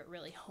book, but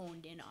really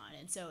honed in on.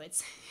 And so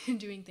it's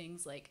doing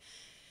things like,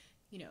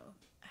 you know,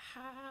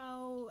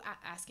 how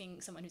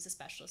asking someone who's a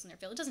specialist in their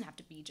field. It doesn't have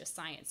to be just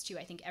science too.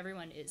 I think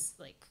everyone is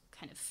like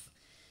kind of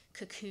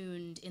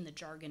cocooned in the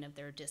jargon of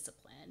their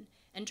discipline.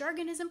 And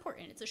jargon is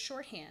important. It's a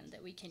shorthand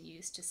that we can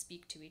use to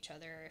speak to each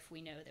other if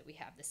we know that we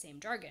have the same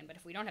jargon. But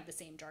if we don't have the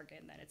same jargon,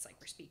 then it's like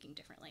we're speaking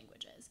different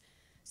languages.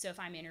 So if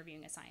I'm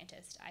interviewing a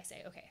scientist, I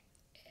say, okay,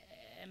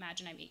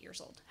 imagine I'm 8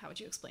 years old. How would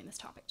you explain this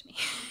topic to me?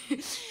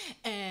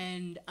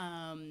 And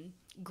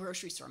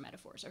grocery store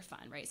metaphors are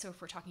fun, right? So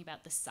if we're talking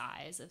about the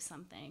size of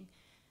something,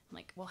 I'm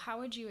like, well, how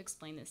would you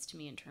explain this to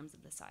me in terms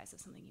of the size of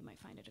something you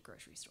might find at a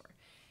grocery store?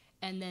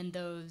 And then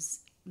those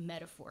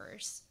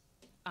metaphors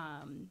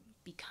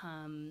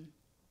become,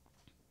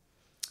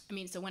 I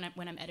mean, so when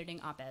I'm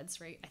editing op-eds,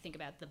 right, I think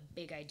about the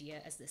big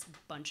idea as this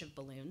bunch of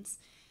balloons.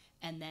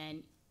 And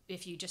then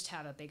if you just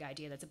have a big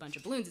idea that's a bunch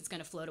of balloons, it's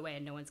going to float away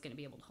and no one's going to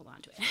be able to hold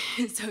on to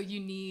it. So you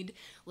need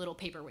little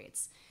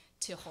paperweights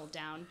to hold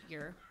down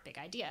your big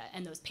idea.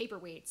 And those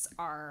paperweights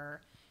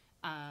are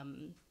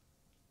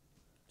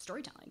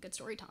storytelling, good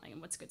storytelling.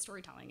 And what's good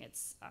storytelling?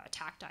 It's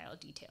tactile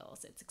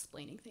details. It's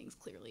explaining things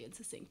clearly and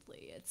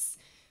succinctly. It's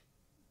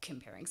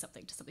comparing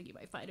something to something you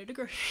might find at a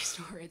grocery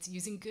store. It's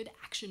using good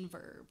action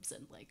verbs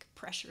and like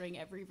pressuring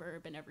every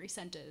verb in every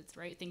sentence,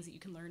 right? Things that you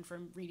can learn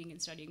from reading and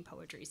studying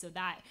poetry. So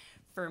that,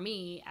 for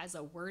me, as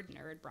a word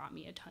nerd, brought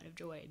me a ton of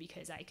joy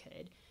because I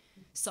could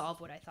solve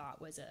what I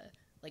thought was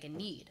a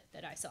need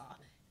that I saw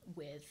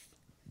with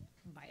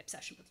my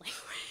obsession with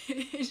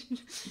language.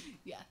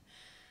 Yeah.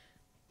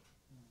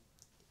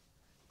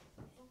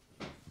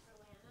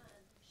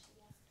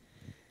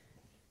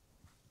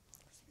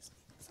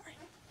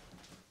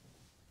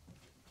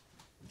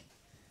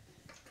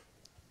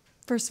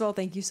 First of all,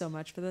 thank you so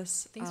much for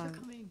this. Thanks for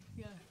coming.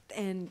 Yeah.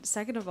 And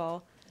second of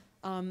all,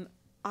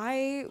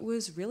 I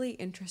was really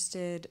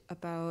interested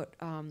about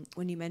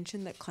when you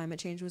mentioned that climate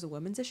change was a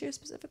women's issue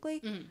specifically.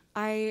 Mm-hmm.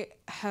 I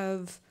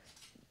have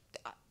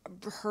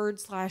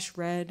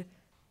heard/read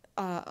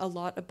a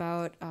lot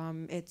about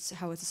how it's a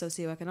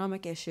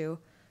socioeconomic issue,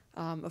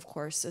 of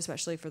course,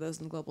 especially for those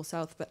in the global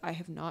south, but I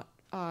have not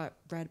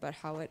read about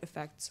how it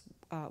affects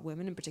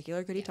women in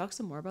particular. Could you talk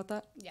some more about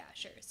that? Yeah,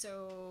 sure.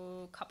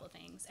 So a couple of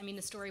things. I mean,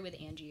 the story with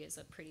Angie is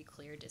a pretty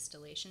clear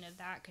distillation of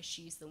that because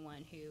she's the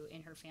one who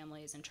in her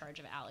family is in charge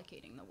of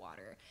allocating the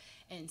water.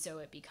 And so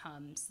it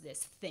becomes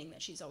this thing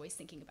that she's always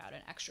thinking about,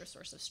 an extra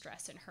source of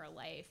stress in her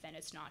life. And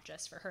it's not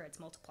just for her, it's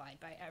multiplied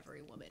by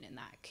every woman in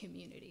that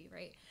community,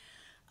 right?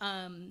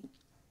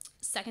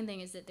 Second thing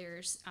is that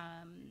there's,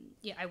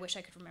 I wish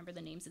I could remember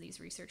the names of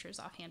these researchers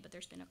offhand, but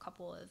there's been a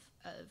couple of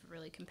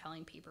really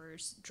compelling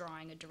papers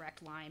drawing a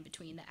direct line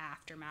between the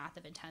aftermath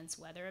of intense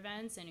weather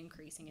events and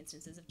increasing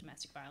instances of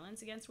domestic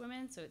violence against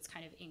women. So it's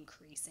kind of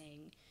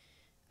increasing,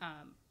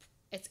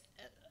 it's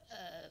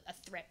a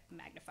threat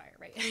magnifier,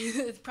 right?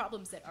 The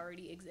problems that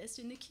already exist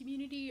in the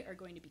community are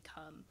going to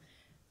become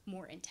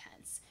more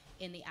intense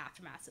in the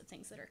aftermath of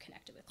things that are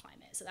connected with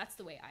climate. So that's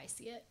the way I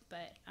see it,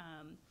 but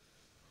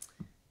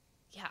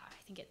yeah,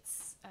 I think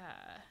it's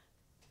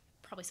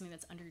probably something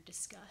that's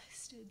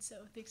under-discussed, and so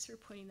thanks for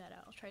pointing that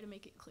out. I'll try to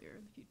make it clear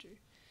in the future.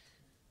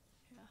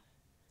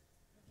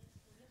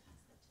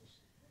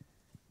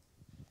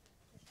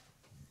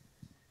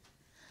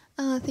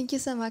 Yeah. Thank you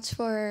so much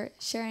for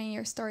sharing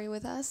your story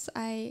with us.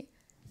 I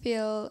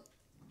feel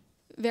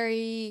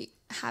very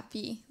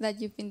happy that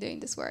you've been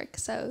doing this work.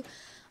 So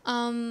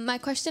my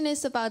question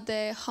is about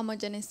the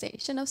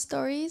homogenization of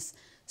stories.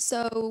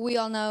 So we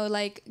all know,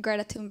 like,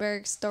 Greta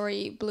Thunberg's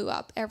story blew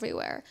up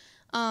everywhere.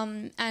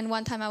 And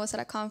one time I was at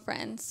a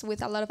conference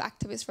with a lot of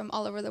activists from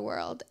all over the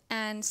world,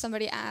 and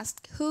somebody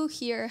asked, who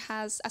here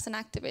has, as an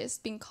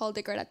activist, been called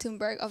the Greta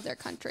Thunberg of their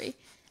country?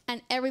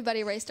 And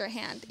everybody raised their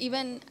hand.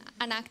 Even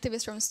an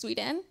activist from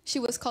Sweden, she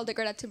was called the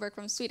Greta Thunberg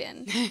from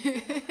Sweden.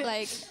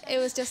 Like, it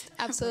was just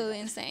absolutely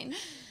insane.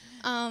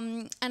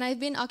 And I've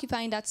been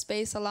occupying that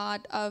space a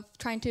lot of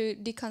trying to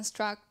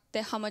deconstruct the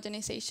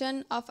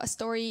homogenization of a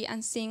story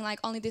and seeing like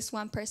only this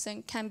one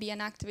person can be an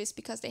activist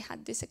because they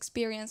had this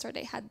experience or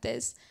they had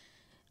this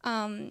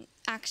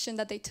action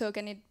that they took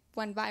and it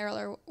went viral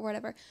or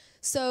whatever.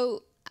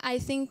 So I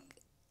think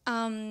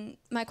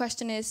my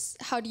question is,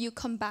 how do you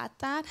combat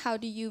that? How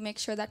do you make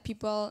sure that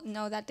people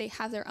know that they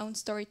have their own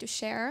story to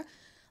share?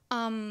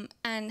 and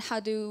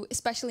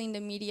especially in the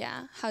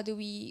media, how do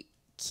we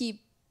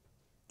keep,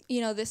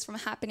 this from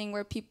happening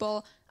where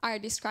people are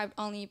described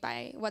only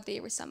by what they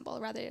resemble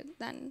rather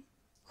than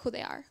who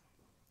they are?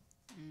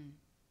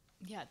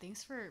 Yeah,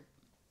 thanks for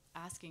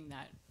asking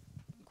that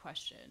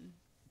question.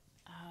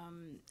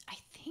 I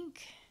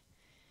think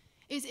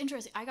it's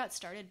interesting. I got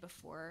started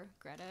before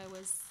Greta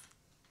was,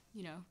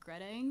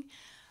 Gretaing.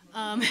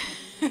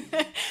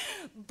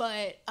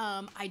 But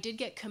I did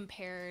get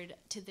compared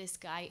to this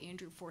guy,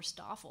 Andrew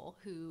Forstoffel,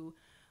 who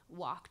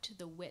walked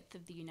the width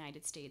of the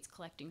United States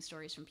collecting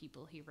stories from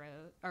people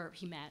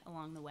he met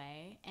along the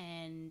way.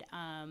 And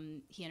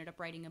he ended up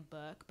writing a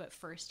book, but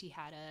first he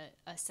had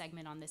a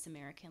segment on This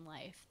American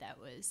Life that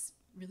was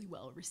really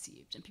well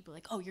received. And people were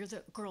like, oh, you're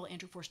the girl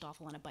Andrew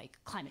Forstoffel on a bike,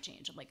 climate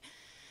change. I'm like,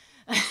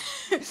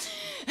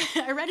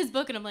 I read his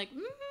book and I'm like,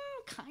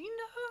 kind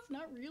of,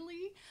 not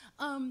really.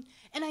 And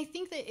I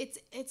think that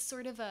it's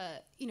sort of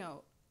a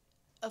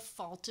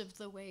fault of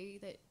the way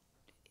that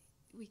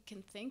we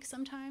can think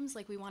sometimes.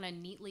 Like, we want to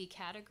neatly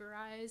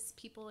categorize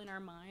people in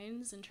our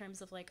minds in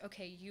terms of like,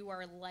 okay, you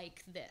are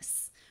like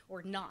this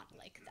or not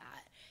like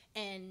that.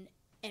 And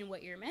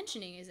what you're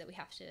mentioning is that we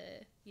have to,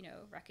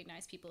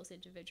 recognize people's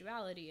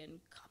individuality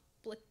and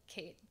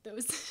complicate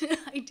those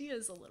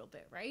ideas a little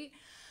bit, right?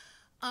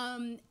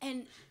 And,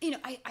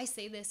 I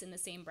say this in the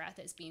same breath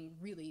as being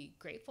really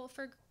grateful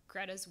for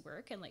Greta's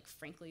work and, like,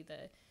 frankly,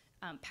 the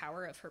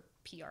power of her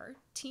PR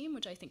team,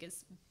 which I think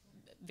is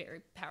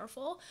very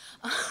powerful,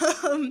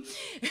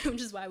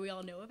 which is why we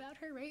all know about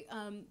her, right?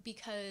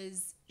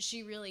 Because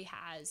she really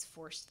has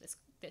forced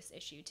this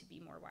issue to be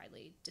more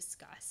widely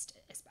discussed,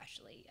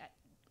 especially at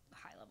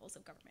high levels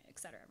of government, et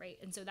cetera, right?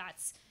 And so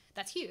that's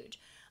huge.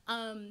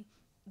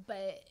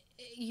 But,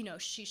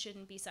 she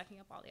shouldn't be sucking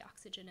up all the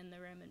oxygen in the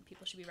room, and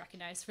people should be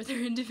recognized for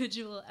their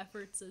individual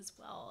efforts as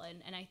well.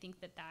 And I think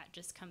that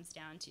just comes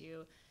down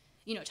to,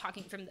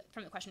 talking from the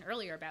question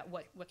earlier about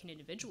what can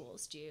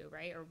individuals do,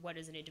 right? Or what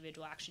does an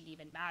individual action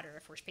even matter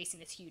if we're facing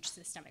this huge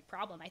systemic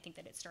problem? I think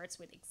that it starts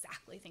with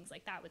exactly things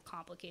like that, with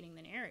complicating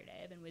the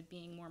narrative and with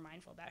being more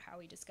mindful about how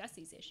we discuss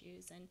these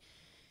issues. And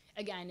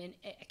again, and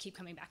I keep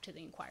coming back to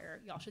the Inquirer.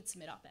 Y'all should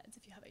submit op-eds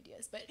if you have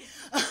ideas.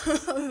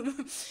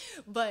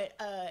 But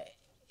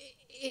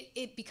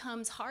it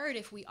becomes hard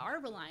if we are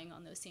relying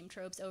on those same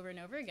tropes over and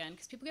over again,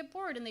 because people get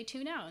bored and they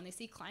tune out and they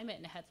see climate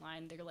in a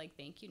headline. They're like,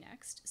 thank you,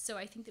 next. So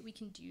I think that we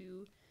can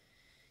do,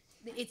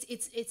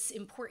 it's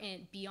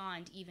important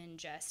beyond even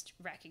just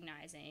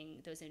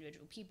recognizing those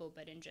individual people,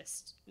 but in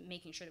just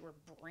making sure that we're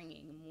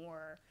bringing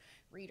more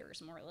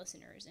readers, more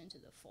listeners into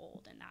the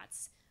fold. And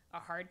that's a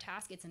hard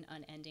task. It's an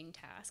unending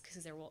task,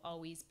 because there will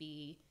always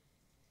be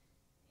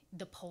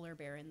the polar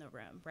bear in the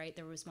room, right?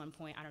 There was one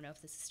point, I don't know if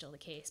this is still the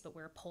case, but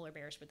where polar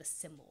bears were the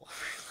symbol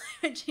for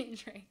climate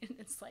change, right? And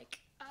it's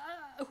like,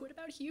 what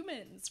about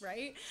humans,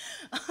 right?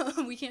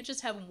 We can't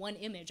just have one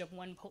image of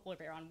one polar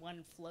bear on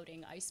one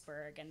floating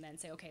iceberg and then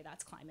say, okay,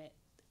 that's climate.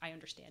 I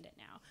understand it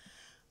now.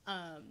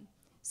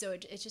 So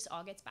it just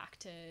all gets back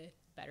to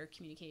better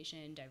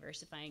communication,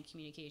 diversifying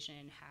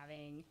communication,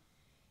 having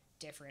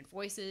different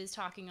voices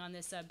talking on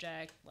this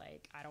subject.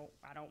 Like, I don't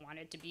want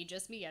it to be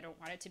just me. I don't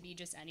want it to be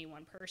just any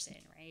one person,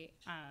 right?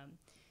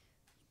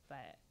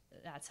 But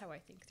that's how I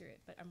think through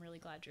it. But I'm really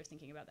glad you're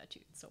thinking about that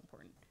too. It's so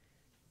important.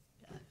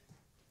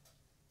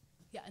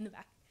 Yeah, in the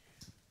back.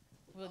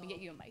 We'll get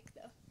you a mic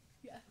though.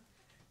 Yeah.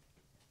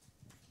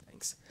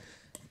 Thanks.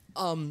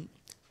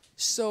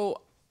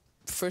 So,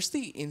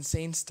 firstly,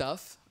 insane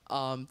stuff.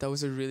 That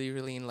was a really,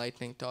 really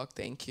enlightening talk.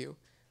 Thank you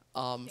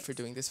for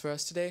doing this for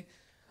us today.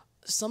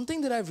 Something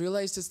that I've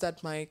realized is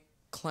that my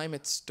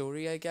climate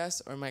story, I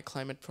guess, or my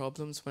climate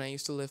problems when I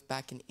used to live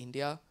back in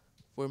India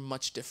were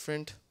much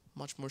different,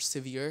 much more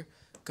severe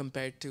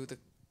compared to the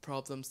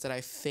problems that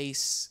I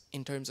face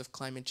in terms of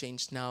climate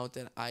change now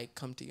that I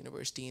come to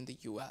university in the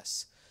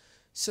US.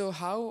 So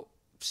how,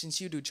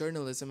 since you do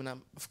journalism,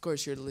 and of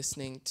course you're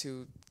listening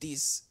to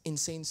these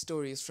insane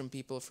stories from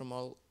people from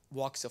all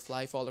walks of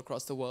life all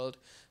across the world,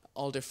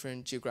 all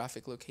different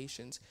geographic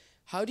locations,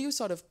 how do you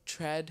sort of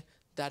tread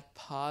that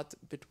path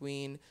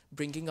between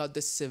bringing out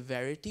the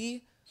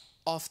severity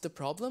of the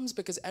problems?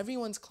 Because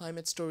everyone's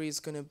climate story is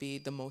going to be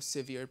the most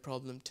severe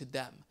problem to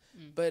them.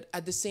 But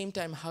at the same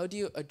time, how do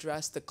you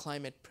address the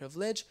climate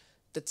privilege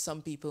that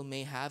some people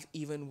may have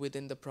even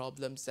within the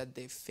problems that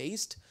they've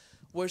faced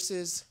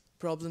versus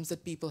problems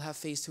that people have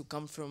faced who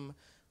come from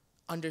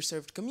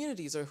underserved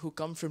communities or who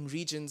come from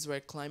regions where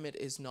climate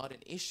is not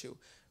an issue,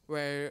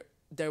 where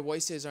their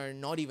voices are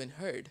not even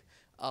heard,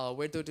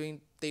 where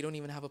they don't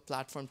even have a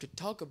platform to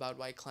talk about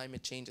why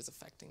climate change is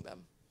affecting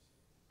them?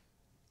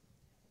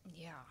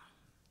 Yeah.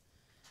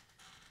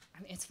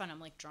 I mean, it's fun.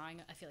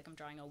 I feel like I'm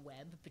drawing a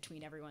web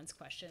between everyone's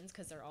questions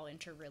because they're all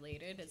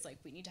interrelated. It's like,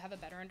 we need to have a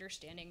better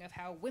understanding of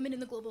how women in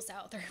the global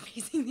south are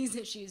facing these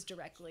issues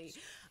directly.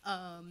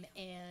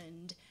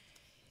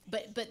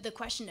 But the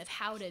question of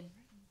how to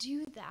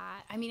do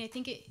that, I mean, I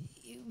think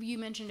you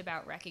mentioned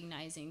about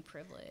recognizing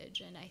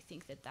privilege, and I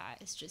think that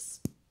is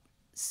just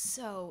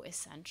so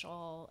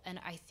essential. And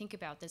I think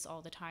about this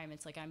all the time.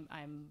 It's like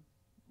I'm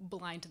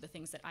blind to the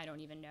things that I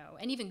don't even know.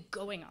 And even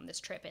going on this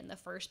trip in the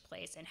first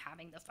place and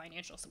having the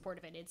financial support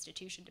of an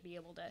institution to be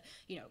able to,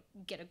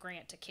 get a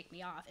grant to kick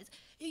me off is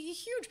a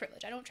huge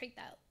privilege. I don't take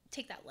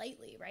that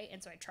lightly, right?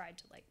 And so I tried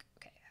to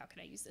okay, how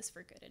can I use this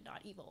for good and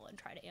not evil, and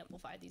try to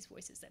amplify these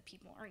voices that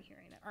people aren't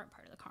hearing, that aren't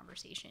part of the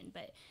conversation.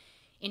 But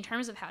in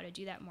terms of how to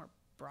do that more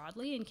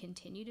broadly and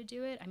continue to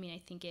do it, I mean,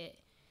 I think it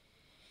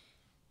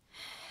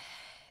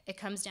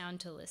comes down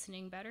to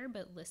listening better,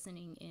 but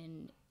listening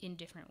in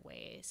different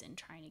ways and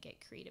trying to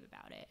get creative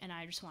about it. And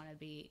I just want to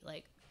be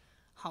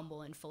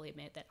humble and fully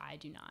admit that I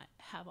do not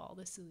have all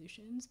the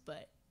solutions,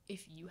 but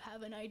if you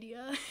have an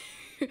idea,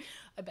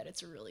 I bet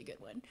it's a really good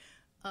one.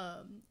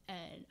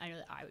 And I know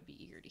that I would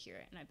be eager to hear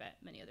it, and I bet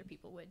many other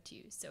people would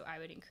too. So I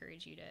would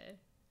encourage you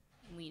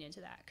to lean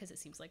into that, because it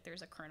seems like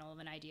there's a kernel of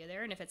an idea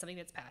there. And if it's something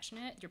that's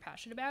you're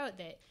passionate about,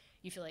 that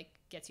you feel like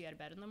gets you out of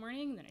bed in the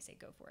morning, then I say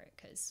go for it,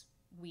 because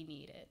we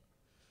need it.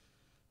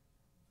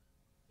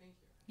 Thank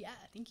you. Yeah,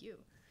 thank you.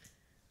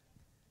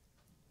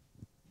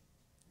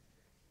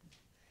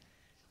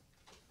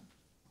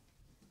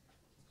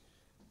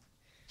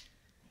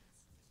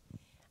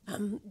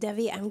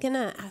 Devi, I'm going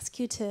to ask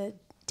you to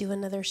do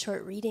another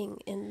short reading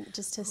in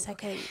just a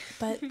second,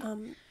 but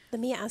let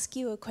me ask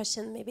you a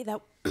question maybe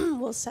that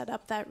will set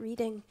up that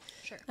reading.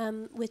 Sure.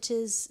 Which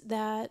is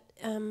that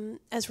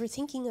as we're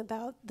thinking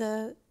about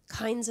the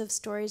kinds of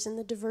stories and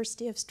the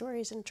diversity of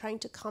stories and trying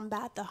to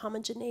combat the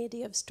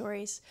homogeneity of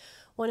stories,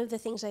 one of the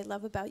things I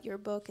love about your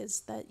book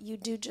is that you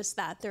do just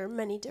that. There are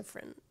many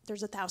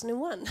there's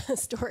 1,001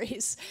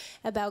 stories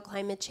about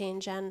climate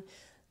change, and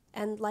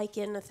like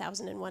in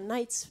 1,001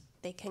 Nights,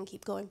 they can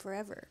keep going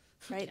forever,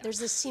 right? Yeah. There's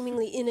this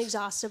seemingly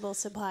inexhaustible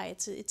supply.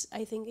 It's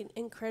I think, an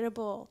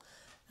incredible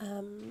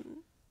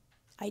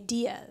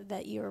idea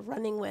that you're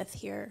running with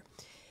here.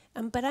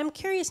 But I'm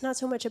curious not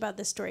so much about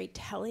the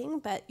storytelling,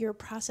 but your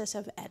process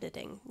of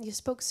editing. You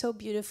spoke so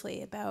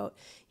beautifully about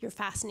your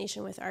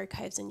fascination with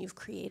archives, and you've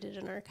created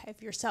an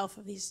archive yourself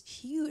of these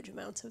huge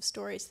amounts of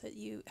stories that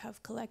you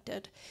have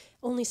collected.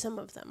 Only some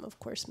of them, of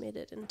course, made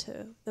it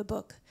into the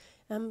book.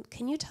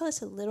 Can you tell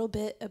us a little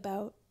bit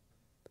about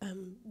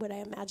what I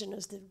imagine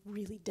is the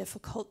really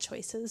difficult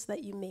choices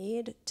that you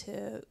made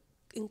to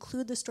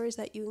include the stories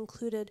that you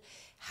included,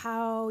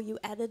 how you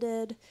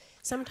edited?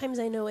 Sometimes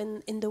I know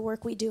in the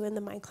work we do in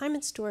the My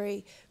Climate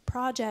Story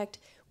project,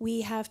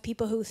 we have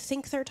people who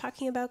think they're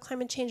talking about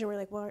climate change, and we're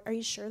like, well, are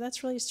you sure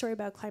that's really a story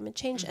about climate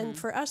change? Mm-hmm. And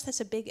for us,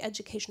 that's a big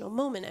educational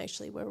moment,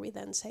 actually, where we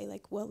then say,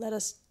 well, let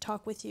us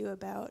talk with you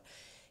about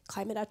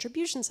climate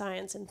attribution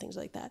science and things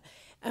like that.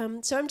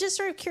 So I'm just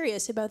sort of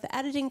curious about the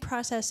editing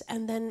process,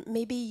 and then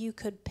maybe you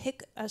could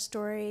pick a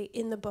story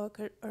in the book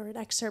or an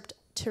excerpt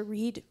to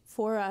read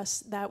for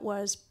us that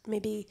was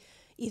maybe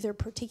either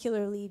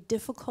particularly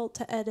difficult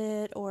to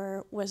edit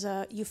or was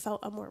you felt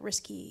a more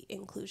risky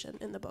inclusion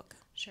in the book.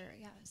 Sure,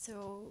 yeah.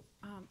 So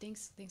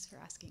thanks for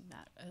asking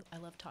that. I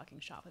love talking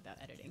shop about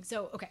editing.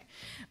 So, okay.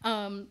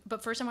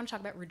 But first I want to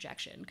talk about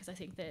rejection, because I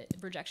think that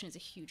rejection is a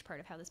huge part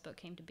of how this book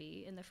came to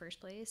be in the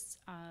first place.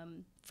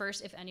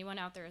 First, if anyone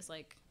out there is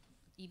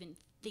even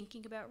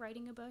thinking about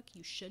writing a book,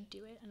 you should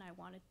do it, and I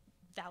want to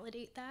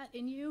validate that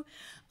in you,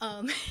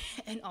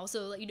 and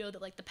also let you know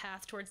that the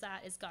path towards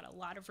that has got a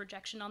lot of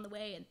rejection on the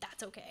way, and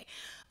that's okay.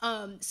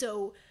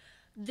 So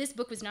this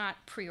book was not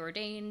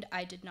preordained.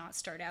 I did not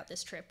start out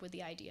this trip with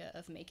the idea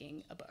of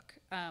making a book.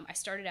 I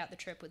started out the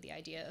trip with the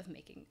idea of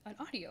making an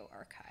audio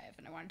archive,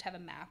 and I wanted to have a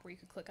map where you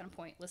could click on a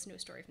point, listen to a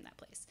story from that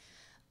place.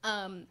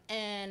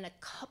 And a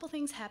couple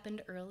things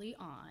happened early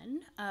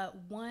on.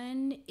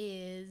 One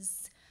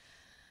is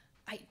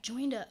I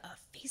joined a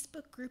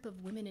Facebook group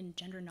of women and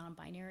gender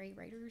non-binary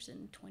writers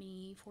in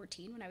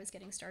 2014 when I was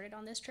getting started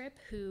on this trip,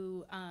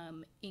 who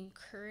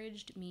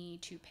encouraged me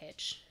to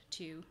pitch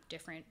to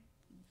different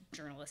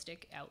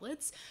journalistic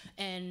outlets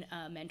and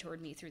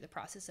mentored me through the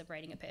process of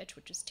writing a pitch,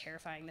 which is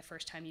terrifying the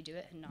first time you do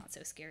it and not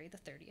so scary the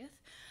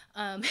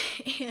 30th.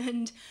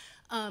 And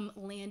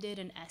landed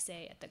an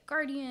essay at The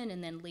Guardian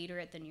and then later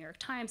at the New York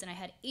Times. And I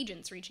had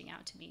agents reaching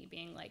out to me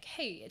being like,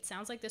 hey, it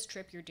sounds like this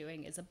trip you're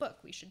doing is a book.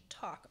 We should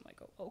talk. I'm like,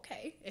 oh,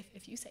 okay,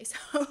 if you say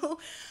so.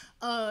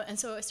 And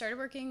so I started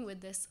working with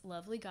this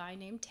lovely guy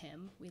named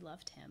Tim. We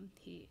love Tim.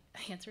 He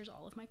answers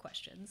all of my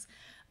questions.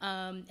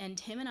 And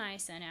Tim and I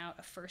sent out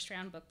a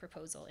first-round book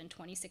proposal in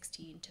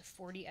 2016 to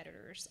 40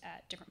 editors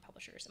at different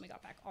publishers, and we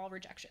got back all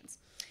rejections.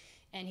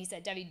 And he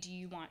said, Devi, do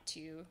you want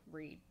to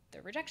read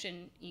the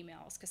rejection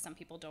emails? Because some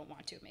people don't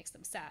want to. It makes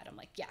them sad. I'm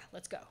like, yeah,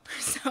 let's go.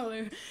 So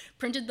I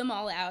printed them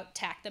all out,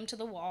 tacked them to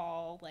the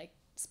wall,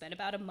 spent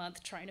about a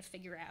month trying to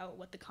figure out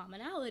what the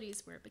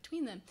commonalities were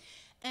between them.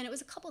 And it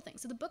was a couple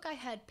things. So the book I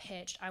had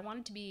pitched, I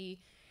wanted to be,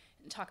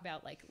 talk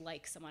about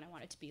like someone, I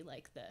wanted to be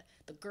like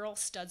the girl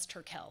Studs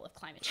Terkel of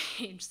climate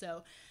change.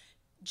 So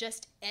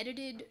just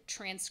edited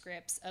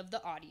transcripts of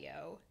the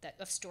audio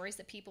of stories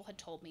that people had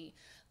told me,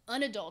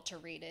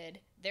 unadulterated,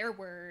 their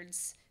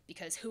words,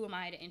 because who am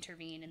I to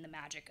intervene in the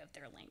magic of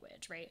their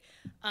language, right?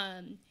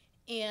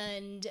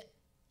 And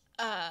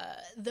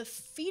the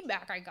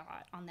feedback I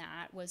got on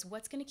that was,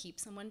 what's going to keep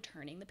someone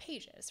turning the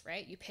pages,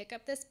 right? You pick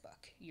up this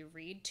book, you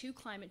read 2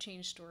 climate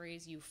change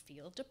stories, you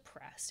feel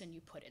depressed, and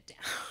you put it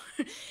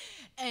down.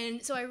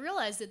 And so I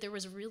realized that there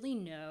was really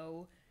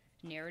no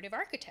narrative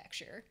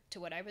architecture to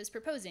what I was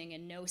proposing,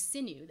 and no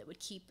sinew that would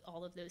keep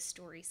all of those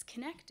stories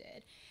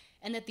connected.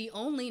 And that the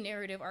only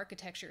narrative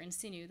architecture and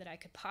sinew that I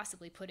could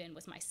possibly put in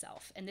was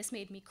myself. And this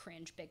made me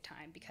cringe big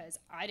time, because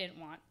I didn't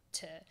want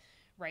to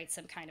write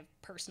some kind of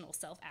personal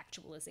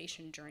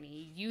self-actualization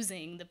journey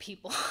using the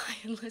people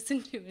I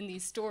listened to in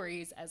these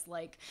stories as,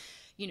 like,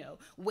 you know,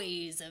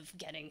 ways of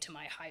getting to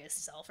my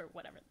highest self or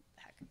whatever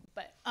the heck.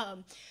 But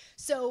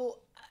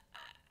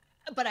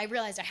but I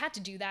realized I had to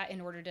do that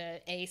in order to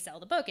A, sell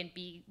the book, and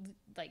B,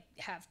 like,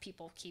 have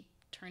people keep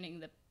turning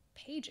the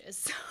pages.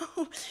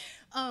 So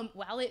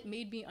while it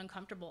made me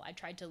uncomfortable, I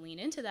tried to lean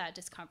into that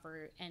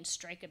discomfort and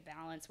strike a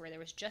balance where there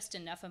was just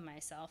enough of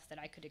myself that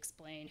I could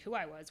explain who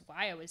I was,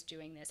 why I was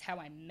doing this, how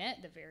I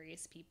met the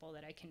various people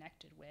that I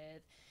connected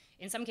with,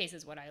 in some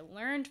cases what I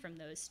learned from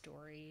those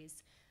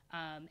stories,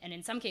 and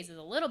in some cases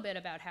a little bit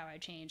about how I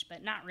changed,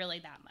 but not really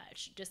that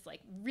much, just like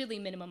really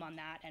minimum on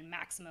that and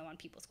maximum on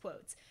people's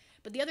quotes.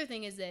 But the other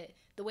thing is that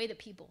the way that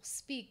people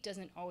speak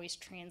doesn't always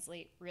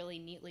translate really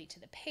neatly to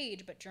the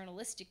page, but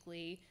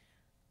journalistically,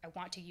 I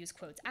want to use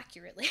quotes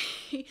accurately.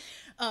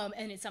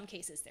 And in some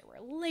cases there were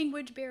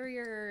language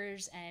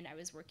barriers, and I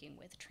was working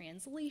with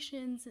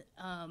translations.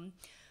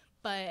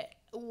 But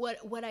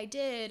what I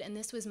did, and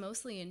this was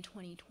mostly in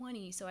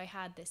 2020, so I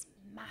had this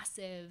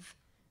massive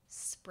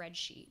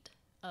spreadsheet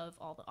of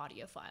all the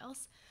audio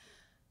files,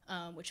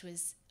 which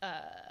was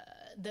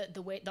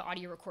the way the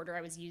audio recorder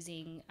I was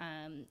using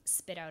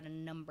spit out a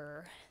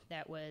number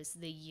that was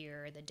the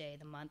year, the day,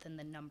 the month, and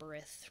the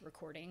numbereth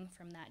recording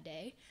from that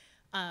day.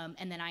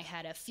 And then I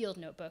had a field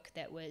notebook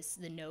that was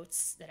the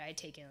notes that I had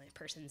taken, the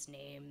person's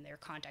name, their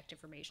contact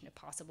information if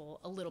possible,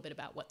 a little bit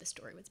about what the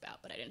story was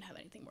about, but I didn't have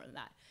anything more than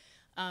that.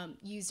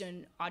 Used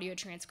an audio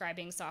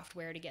transcribing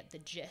software to get the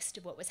gist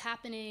of what was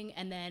happening,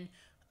 and then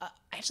I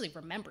actually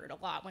remembered a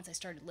lot once I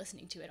started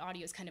listening to it.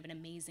 Audio is kind of an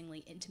amazingly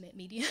intimate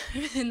medium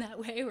in that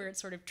way, where it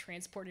sort of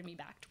transported me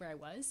back to where I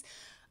was.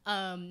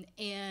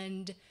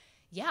 And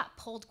yeah,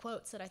 pulled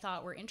quotes that I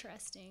thought were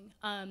interesting.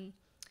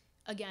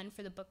 Again,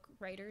 for the book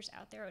writers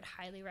out there, I would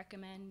highly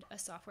recommend a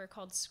software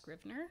called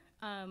Scrivener,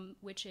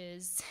 which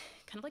is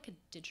kind of like a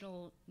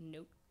digital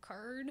note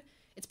card.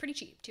 It's pretty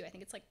cheap too. I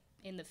think it's like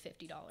in the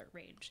 $50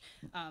 range,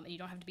 and you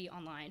don't have to be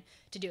online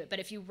to do it. But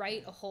if you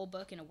write a whole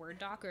book in a Word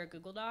doc or a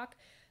Google doc,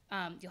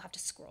 you'll have to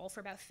scroll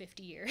for about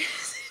 50 years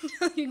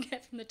until you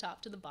get from the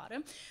top to the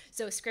bottom.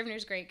 So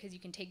Scrivener's great because you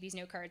can take these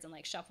note cards and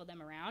like shuffle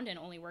them around and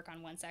only work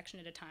on one section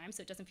at a time,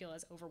 so it doesn't feel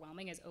as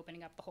overwhelming as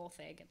opening up the whole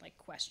thing and like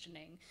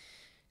questioning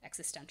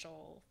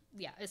existential.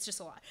 Yeah, it's just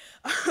a lot.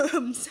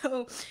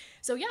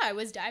 So yeah, I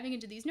was diving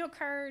into these note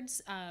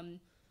cards,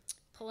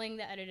 pulling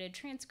the edited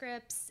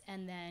transcripts,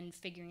 and then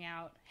figuring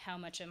out how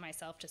much of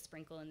myself to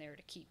sprinkle in there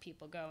to keep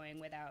people going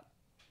without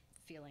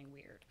feeling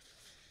weird.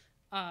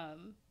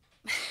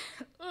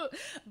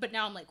 But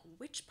now I'm like,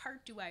 which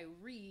part do I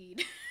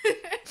read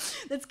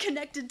that's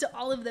connected to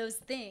all of those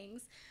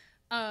things?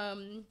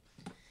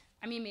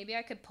 I mean, maybe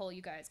I could pull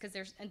you guys, because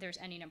there's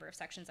any number of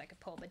sections I could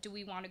pull, but do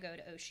we want to go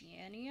to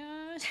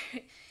Oceania,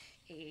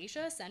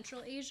 Asia,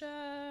 Central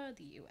Asia,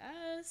 the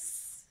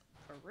US,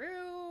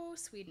 Peru,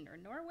 Sweden, or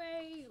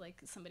Norway?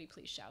 Like, somebody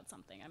please shout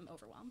something. I'm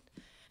overwhelmed.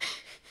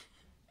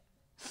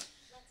 Let's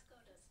go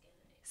to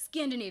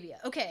Scandinavia. Scandinavia.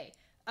 Okay.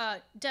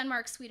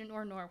 Denmark, Sweden,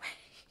 or Norway?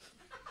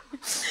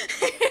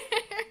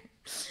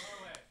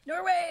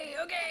 Norway.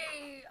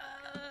 Okay.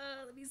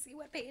 Let me see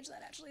what page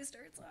that actually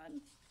starts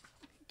on.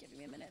 Give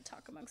me a minute.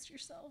 Talk amongst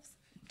yourselves.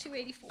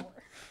 284.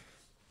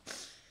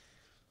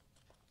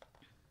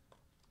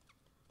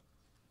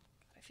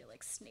 I feel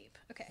like Snape.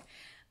 Okay.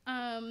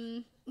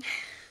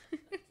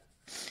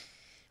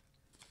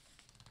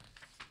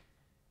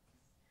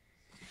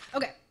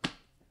 Okay.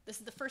 This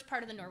is the first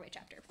part of the Norway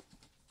chapter.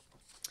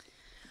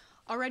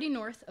 Already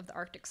north of the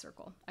Arctic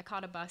Circle, I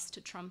caught a bus to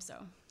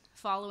Tromsø,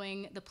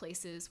 following the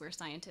places where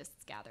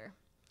scientists gather.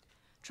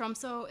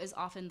 Tromsø is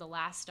often the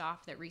last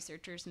stop that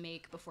researchers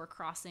make before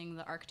crossing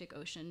the Arctic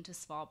Ocean to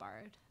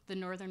Svalbard, the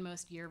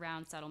northernmost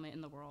year-round settlement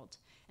in the world,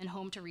 and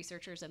home to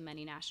researchers of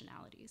many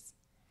nationalities.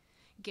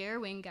 Geir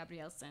Wing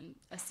Gabrielsen,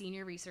 a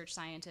senior research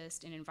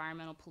scientist in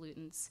environmental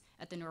pollutants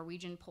at the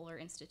Norwegian Polar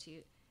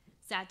Institute,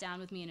 sat down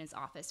with me in his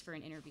office for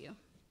an interview.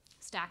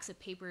 Stacks of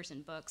papers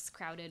and books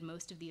crowded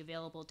most of the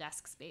available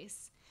desk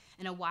space,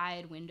 and a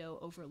wide window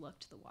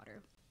overlooked the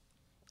water.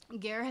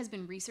 Geir has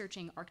been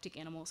researching Arctic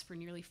animals for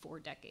nearly 4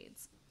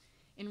 decades.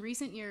 In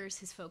recent years,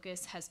 his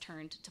focus has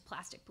turned to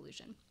plastic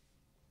pollution.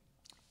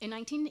 In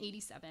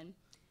 1987,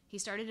 he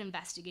started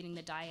investigating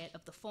the diet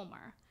of the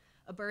fulmar,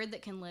 a bird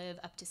that can live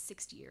up to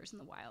 60 years in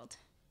the wild.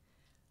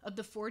 Of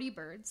the 40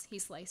 birds he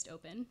sliced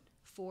open,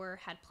 4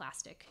 had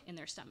plastic in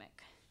their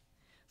stomach.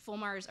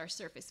 Fulmars are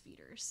surface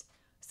feeders,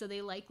 so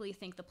they likely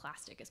think the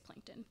plastic is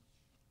plankton.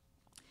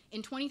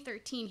 In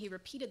 2013, he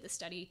repeated the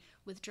study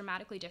with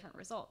dramatically different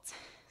results.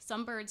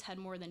 Some birds had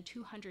more than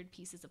 200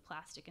 pieces of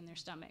plastic in their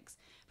stomachs,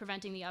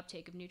 preventing the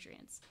uptake of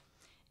nutrients.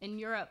 In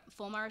Europe,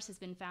 fulmars has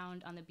been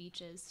found on the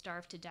beaches,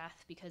 starved to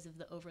death because of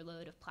the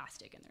overload of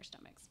plastic in their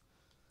stomachs.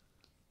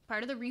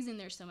 Part of the reason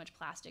there's so much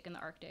plastic in the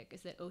Arctic is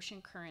that ocean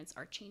currents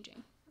are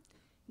changing.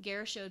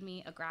 Gare showed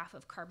me a graph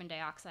of carbon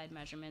dioxide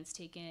measurements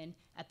taken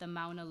at the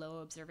Mauna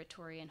Loa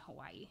Observatory in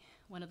Hawaii,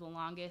 one of the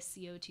longest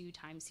CO2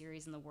 time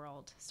series in the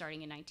world,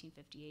 starting in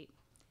 1958.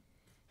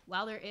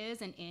 While there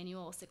is an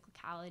annual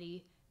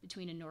cyclicality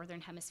between a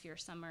northern hemisphere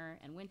summer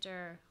and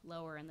winter,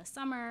 lower in the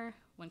summer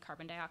when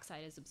carbon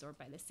dioxide is absorbed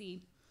by the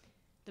sea,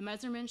 the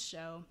measurements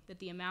show that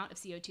the amount of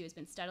CO2 has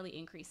been steadily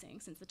increasing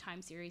since the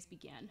time series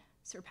began,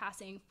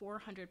 surpassing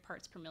 400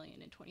 parts per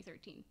million in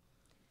 2013.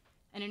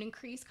 And an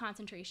increased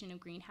concentration of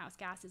greenhouse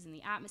gases in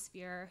the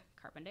atmosphere,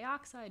 carbon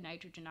dioxide,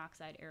 nitrogen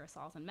oxide,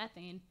 aerosols, and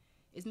methane,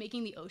 is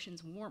making the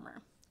oceans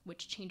warmer,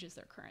 which changes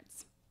their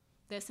currents.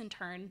 This, in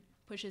turn,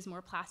 pushes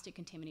more plastic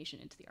contamination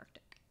into the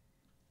Arctic.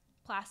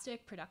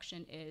 Plastic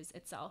production is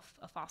itself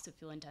a fossil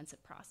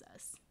fuel-intensive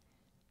process.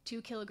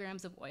 2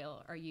 kilograms of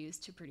oil are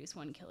used to produce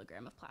 1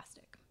 kilogram of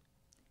plastic.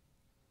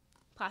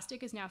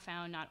 Plastic is now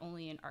found not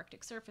only in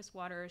Arctic surface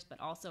waters, but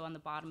also on the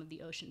bottom of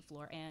the ocean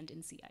floor and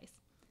in sea ice.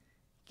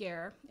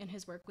 Gare, in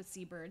his work with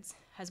seabirds,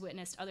 has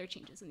witnessed other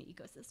changes in the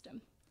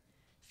ecosystem.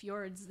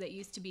 Fjords that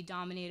used to be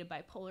dominated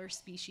by polar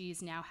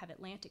species now have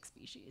Atlantic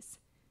species.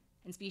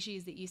 And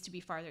species that used to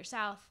be farther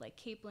south, like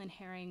capelin,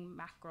 herring,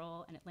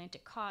 mackerel, and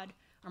Atlantic cod,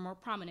 are more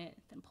prominent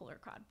than polar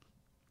cod.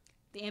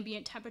 The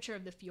ambient temperature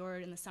of the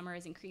fjord in the summer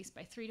has increased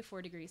by 3 to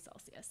 4 degrees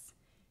Celsius.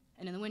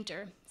 And in the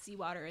winter,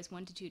 seawater is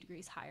 1 to 2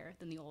 degrees higher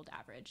than the old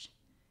average.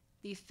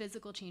 These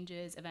physical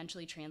changes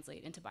eventually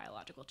translate into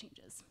biological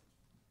changes.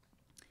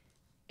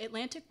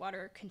 Atlantic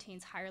water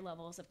contains higher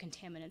levels of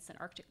contaminants than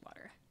Arctic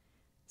water.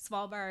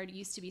 Svalbard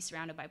used to be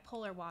surrounded by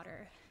polar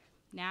water.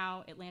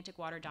 Now, Atlantic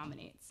water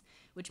dominates,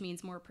 which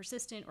means more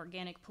persistent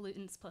organic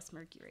pollutants plus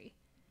mercury.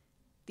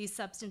 These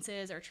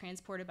substances are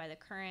transported by the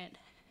current,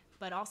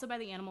 but also by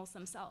the animals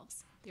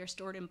themselves. They are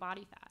stored in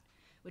body fat,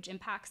 which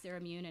impacts their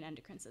immune and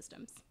endocrine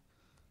systems.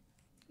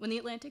 When the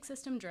Atlantic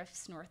system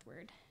drifts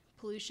northward,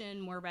 pollution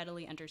more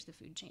readily enters the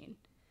food chain.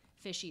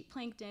 Fish eat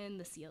plankton,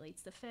 the seal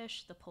eats the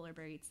fish, the polar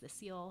bear eats the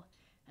seal,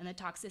 and the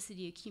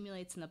toxicity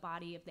accumulates in the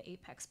body of the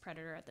apex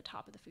predator at the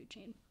top of the food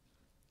chain.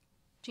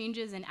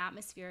 Changes in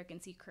atmospheric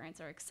and sea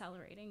currents are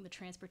accelerating the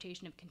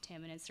transportation of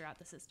contaminants throughout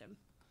the system.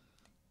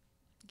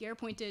 Gare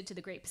pointed to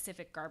the Great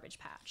Pacific Garbage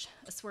Patch,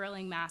 a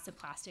swirling mass of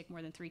plastic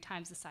more than 3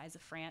 times the size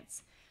of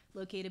France,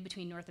 located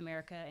between North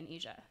America and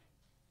Asia.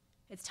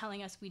 It's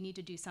telling us we need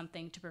to do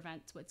something to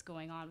prevent what's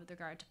going on with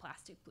regard to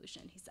plastic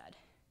pollution, he said.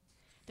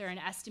 There are an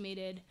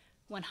estimated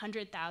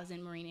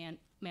 100,000 marine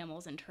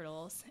mammals and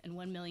turtles and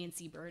 1 million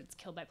seabirds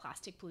killed by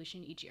plastic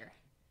pollution each year.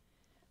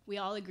 We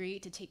all agree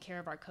to take care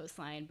of our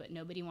coastline, but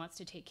nobody wants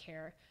to take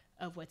care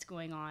of what's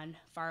going on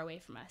far away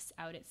from us,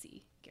 out at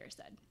sea, Gare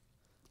said.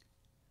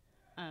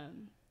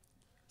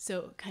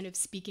 So kind of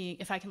speaking,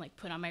 if I can like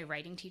put on my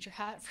writing teacher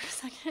hat for a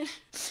second,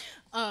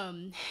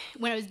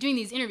 when I was doing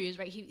these interviews,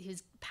 right, he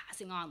was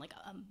passing on like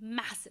a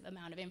massive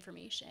amount of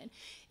information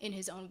in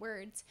his own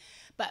words.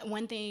 But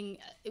one thing,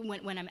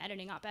 when I'm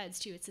editing op-eds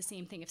too, it's the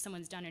same thing. If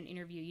someone's done an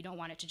interview, you don't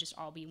want it to just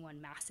all be one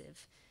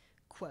massive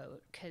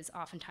quote, because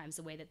oftentimes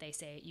the way that they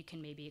say it, you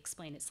can maybe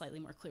explain it slightly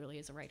more clearly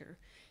as a writer,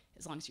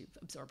 as long as you've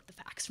absorbed the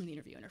facts from the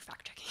interview and are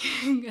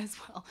fact-checking as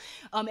well.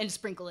 And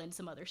sprinkle in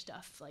some other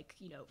stuff, like,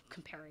 you know,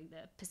 comparing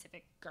the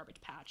Pacific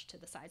Garbage Patch to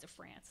the size of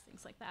France,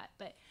 things like that.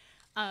 But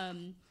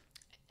I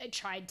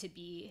tried to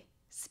be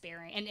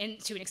sparing,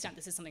 and to an extent,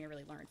 this is something I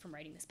really learned from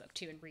writing this book,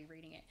 too, and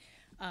rereading it.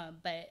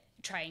 But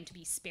trying to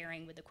be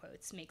sparing with the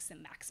quotes makes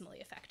them maximally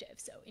effective.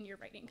 So in your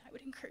writing, I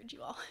would encourage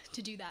you all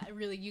to do that.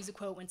 Really use a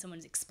quote when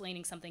someone's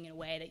explaining something in a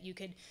way that you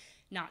could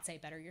not say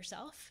better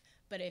yourself.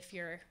 But if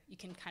you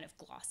can kind of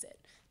gloss it,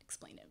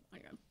 explain it on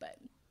your own. But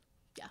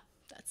yeah,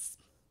 that's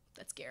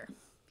Gare.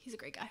 He's a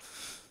great guy.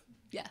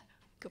 Yeah,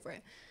 go for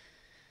it.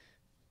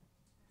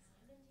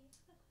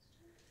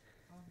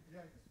 Yeah,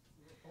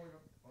 following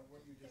up on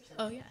what you just said.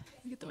 Oh yeah,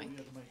 you get the mic.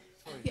 Yeah, the mic.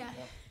 Sorry. Yeah.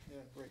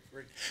 Yeah,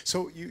 great.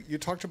 So you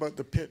talked about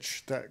the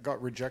pitch that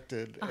got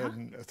rejected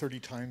and 30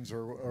 times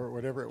or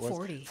whatever it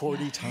was.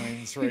 40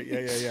 times, right?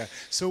 Yeah.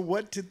 So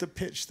what did the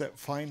pitch that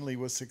finally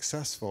was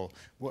successful,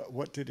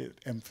 what did it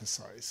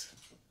emphasize?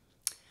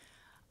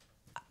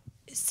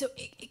 So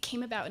it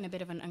came about in a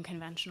bit of an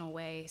unconventional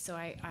way. So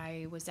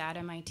I was at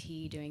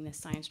MIT doing this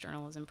science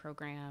journalism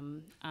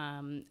program.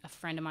 A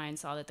friend of mine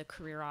saw that the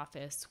career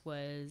office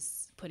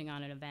was putting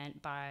on an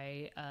event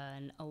by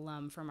an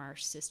alum from our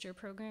sister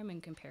program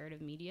in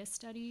comparative media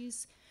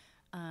studies.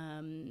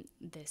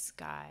 This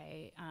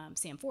guy,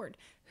 Sam Ford,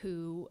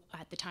 who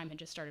at the time had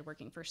just started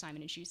working for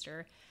Simon &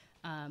 Schuster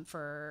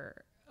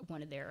for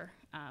one of their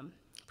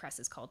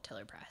presses called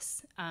Tiller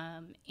Press.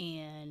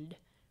 And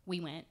we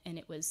went, and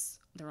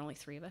there were only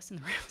 3 of us in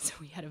the room, so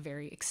we had a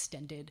very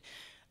extended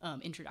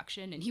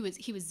introduction. And he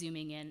was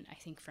zooming in, I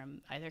think,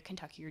 from either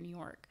Kentucky or New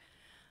York.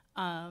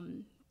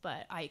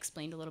 But I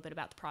explained a little bit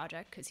about the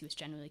project because he was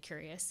genuinely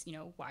curious, you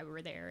know, why we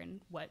were there and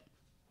what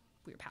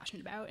we were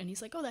passionate about. And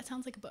he's like, oh, that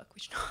sounds like a book. We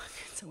should talk.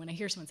 So when I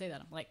hear someone say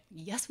that, I'm like,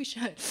 yes, we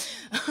should.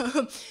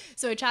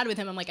 So I chatted with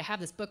him. I'm like, I have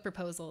this book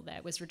proposal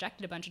that was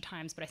rejected a bunch of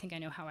times, but I think I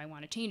know how I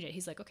want to change it.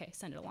 He's like, okay,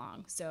 send it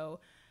along. So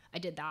I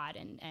did that,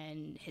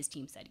 and his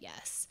team said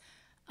yes.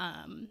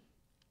 And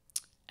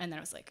then I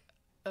was like,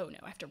 oh no,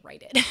 I have to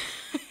write it,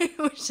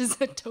 which is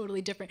a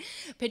totally different.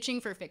 Pitching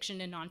for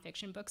fiction and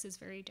nonfiction books is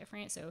very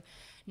different. So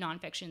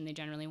nonfiction, they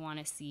generally want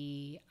to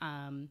see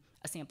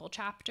a sample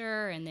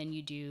chapter, and then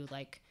you do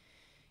like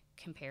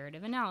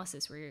comparative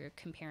analysis where you're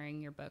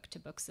comparing your book to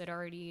books that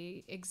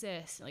already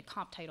exist, like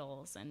comp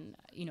titles and,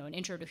 you know, an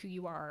intro to who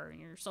you are and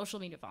your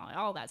social media following,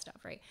 all that stuff,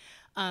 right?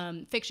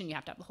 Fiction, you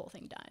have to have the whole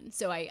thing done.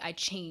 So I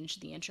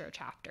changed the intro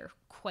chapter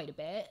quite a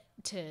bit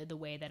to the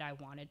way that I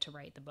wanted to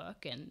write the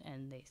book, and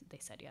they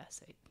said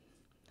yes. It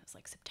was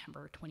like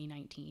September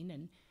 2019,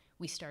 and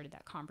we started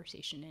that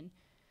conversation in,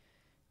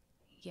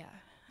 I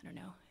don't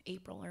know,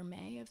 April or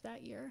May of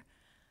that year.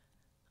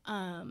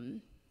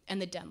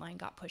 And the deadline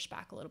got pushed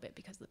back a little bit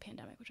because of the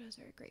pandemic, which I was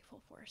very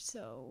grateful for.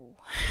 So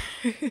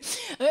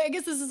I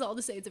guess this is all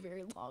to say it's a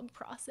very long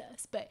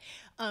process. But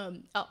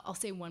I'll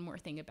say one more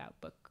thing about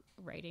book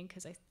writing,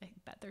 because I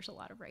bet there's a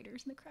lot of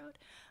writers in the crowd.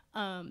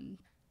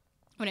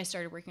 When I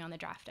started working on the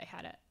draft, I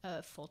had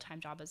a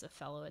full-time job as a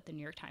fellow at the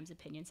New York Times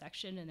opinion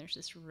section, and there's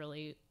this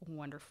really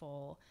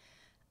wonderful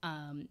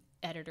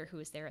editor who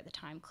was there at the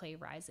time, Clay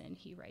Risen.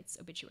 He writes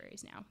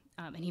obituaries now,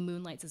 and he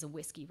moonlights as a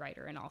whiskey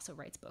writer and also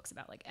writes books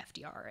about like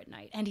FDR at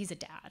night, and he's a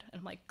dad. And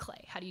I'm like,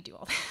 Clay, how do you do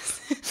all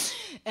this?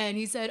 And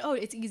he said, oh,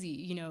 it's easy.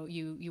 You know,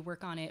 you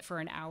work on it for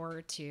an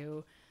hour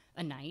to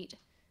a night,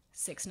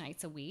 6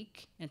 nights a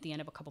week, and at the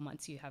end of a couple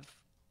months you have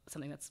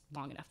something that's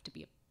long enough to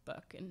be a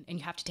book, and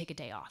you have to take a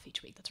day off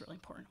each week. That's really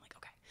important. I'm like,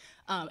 okay.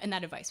 And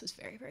that advice was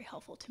very, very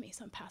helpful to me.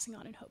 So I'm passing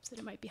on in hopes that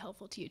it might be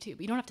helpful to you too.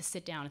 But you don't have to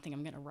sit down and think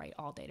I'm going to write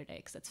all day today,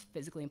 because that's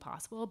physically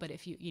impossible. But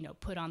if you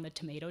put on the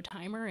tomato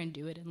timer and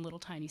do it in little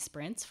tiny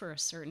sprints for a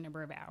certain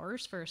number of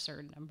hours, for a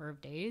certain number of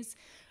days,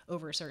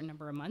 over a certain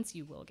number of months,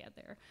 you will get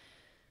there.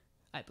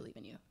 I believe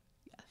in you.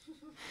 Yeah.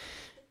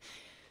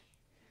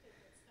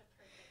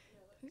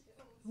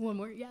 One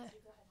more.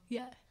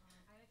 Yeah.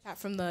 Chat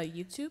from the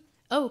YouTube.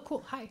 Oh,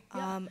 cool. Hi.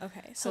 Yeah.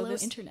 Okay. So hello,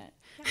 internet.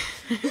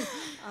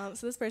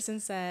 So this person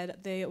said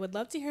they would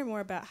love to hear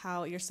more about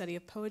how your study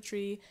of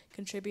poetry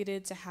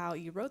contributed to how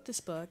you wrote this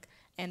book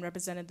and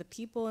represented the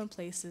people and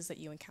places that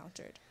you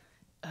encountered.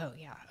 Oh,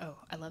 yeah. Oh,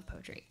 I love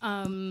poetry.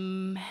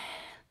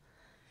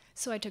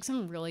 So I took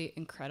some really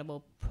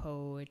incredible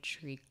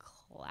poetry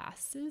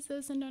classes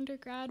as an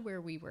undergrad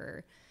where we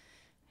were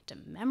to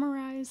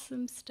memorize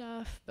some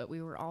stuff, but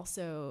we were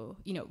also,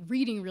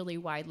 reading really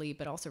widely,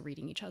 but also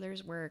reading each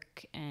other's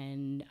work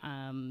and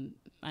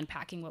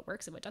unpacking what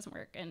works and what doesn't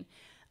work. And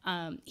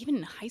even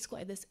in high school, I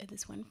had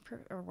this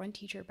one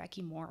teacher,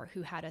 Becky Moore,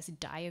 who had us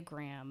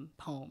diagram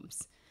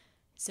poems.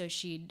 So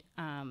she'd,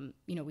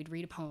 we'd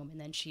read a poem,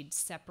 and then she'd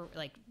separate,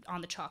 like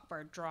on the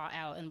chalkboard, draw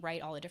out and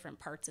write all the different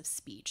parts of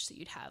speech. So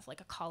you'd have like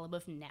a column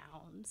of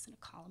nouns and a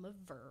column of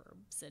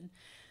verbs and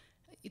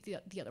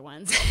the other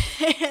ones.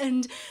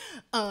 And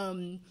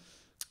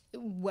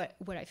what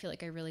I feel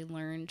like I really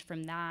learned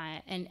from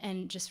that,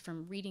 and just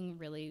from reading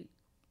really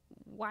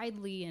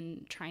widely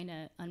and trying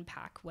to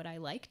unpack what I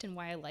liked and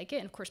why I like it.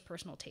 And of course,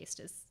 personal taste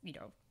is,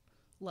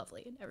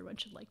 lovely, and everyone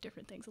should like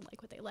different things and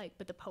like what they like.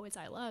 But the poets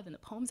I love and the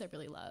poems I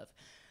really love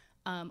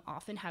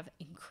often have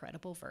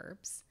incredible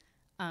verbs.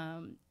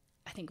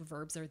 I think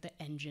verbs are the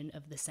engine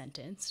of the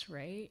sentence,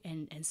 right?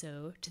 And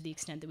so to the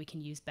extent that we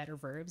can use better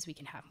verbs, we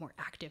can have more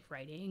active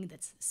writing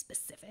that's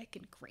specific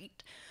and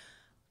great.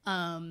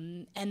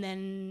 And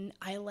then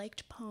I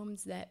liked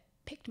poems that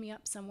picked me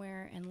up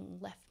somewhere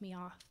and left me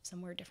off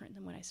somewhere different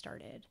than when I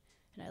started.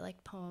 And I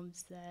liked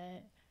poems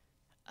that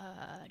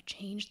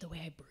changed the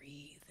way I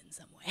breathe in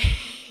some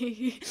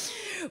way,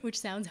 which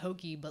sounds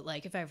hokey, but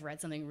like if I've read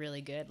something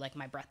really good, like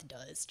my breath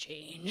does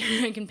change.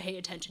 I can pay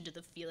attention to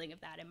the feeling of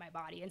that in my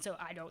body. And so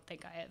I don't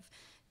think I have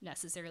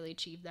necessarily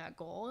achieved that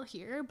goal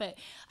here, but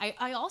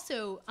I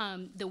also,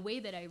 the way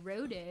that I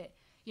wrote it,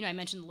 I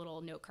mentioned the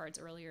little note cards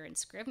earlier in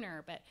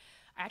Scrivener, but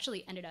I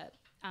actually ended up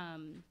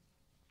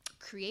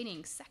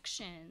creating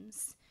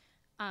sections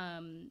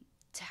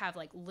to have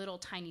like little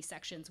tiny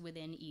sections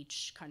within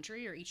each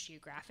country or each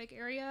geographic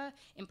area,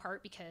 in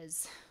part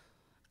because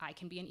I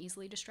can be an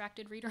easily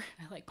distracted reader.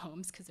 I like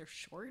poems because they're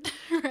short,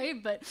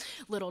 right? But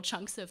little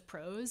chunks of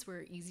prose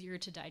were easier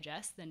to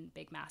digest than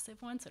big,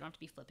 massive ones, so I don't have to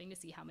be flipping to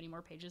see how many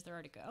more pages there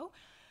are to go.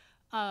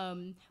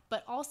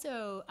 But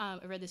also, I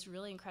read this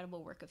really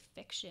incredible work of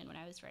fiction when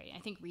I was writing. I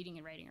think reading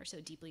and writing are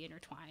so deeply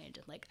intertwined,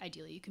 and like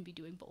ideally you can be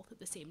doing both at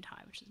the same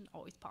time, which isn't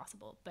always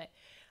possible. But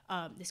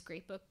this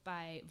great book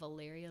by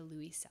Valeria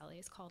Louis-Selle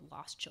is called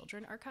Lost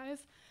Children Archive.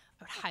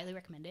 I would highly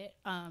recommend it.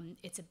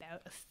 It's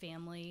about a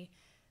family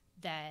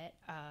that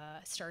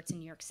starts in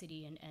New York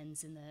City and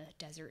ends in the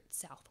desert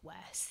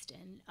Southwest.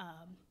 And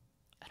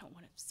I don't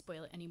want to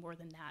spoil it any more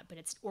than that, but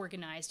it's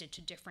organized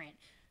into different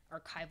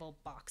archival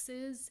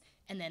boxes,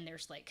 and then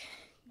there's like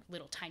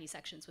little tiny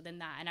sections within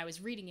that. And I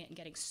was reading it and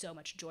getting so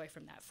much joy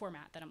from that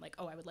format that I'm like,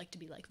 oh, I would like to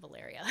be like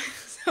Valeria.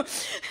 So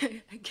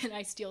can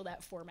I steal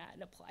that format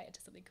and apply it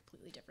to something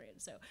completely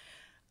different? So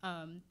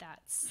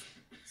that's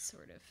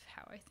sort of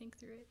how I think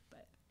through it.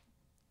 But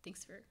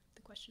thanks for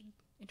the question,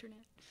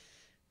 Internet.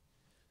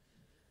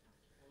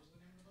 What was the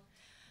name of the book?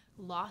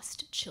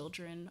 Lost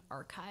Children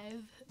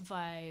Archive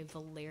by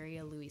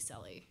Valeria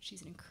Luiselli.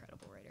 She's an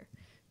incredible writer.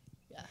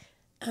 Yeah.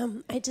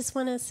 I just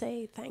want to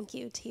say thank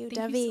you to you,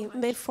 Thank Devi. you so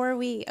much. Before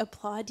we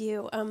applaud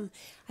you,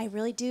 I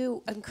really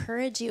do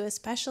encourage you,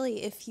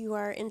 especially if you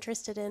are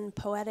interested in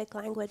poetic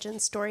language and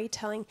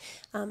storytelling.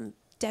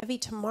 Devi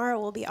tomorrow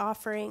will be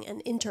offering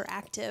an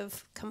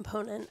interactive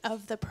component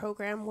of the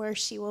program where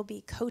she will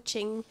be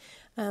coaching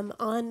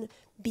on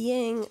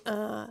being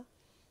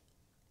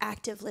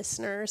active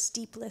listeners,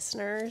 deep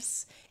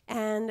listeners.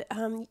 And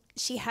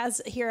she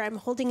has here, I'm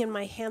holding in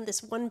my hand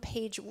this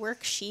one-page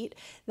worksheet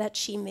that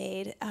she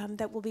made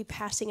that we'll be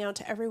passing out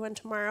to everyone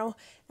tomorrow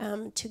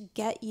to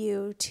get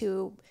you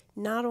to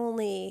not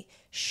only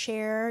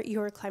share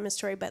your climate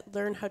story, but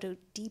learn how to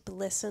deep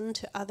listen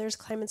to others'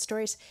 climate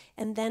stories,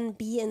 and then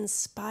be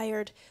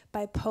inspired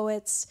by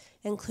poets,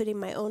 including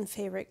my own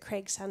favorite,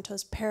 Craig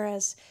Santos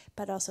Perez,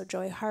 but also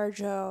Joy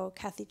Harjo,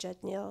 Kathy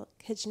Jetniel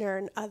Kitchener,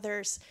 and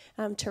others,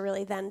 to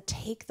really then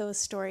take those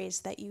stories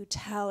that you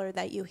tell or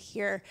that you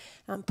hear,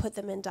 put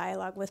them in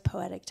dialogue with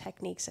poetic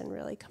techniques, and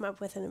really come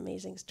up with an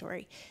amazing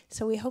story.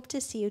 So we hope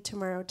to see you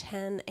tomorrow,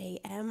 10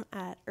 a.m.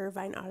 at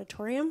Irvine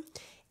Auditorium.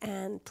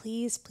 And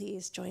please,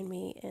 please join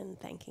me in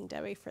thanking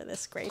Devi for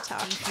this great talk.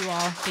 Thank you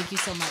all. Thank you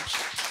so much.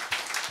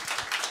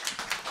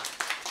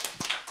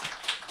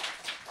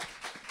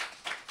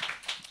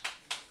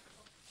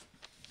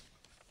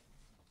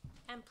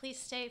 And please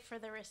stay for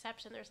the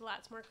reception. There's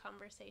lots more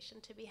conversation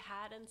to be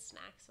had and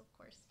snacks, of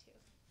course, too.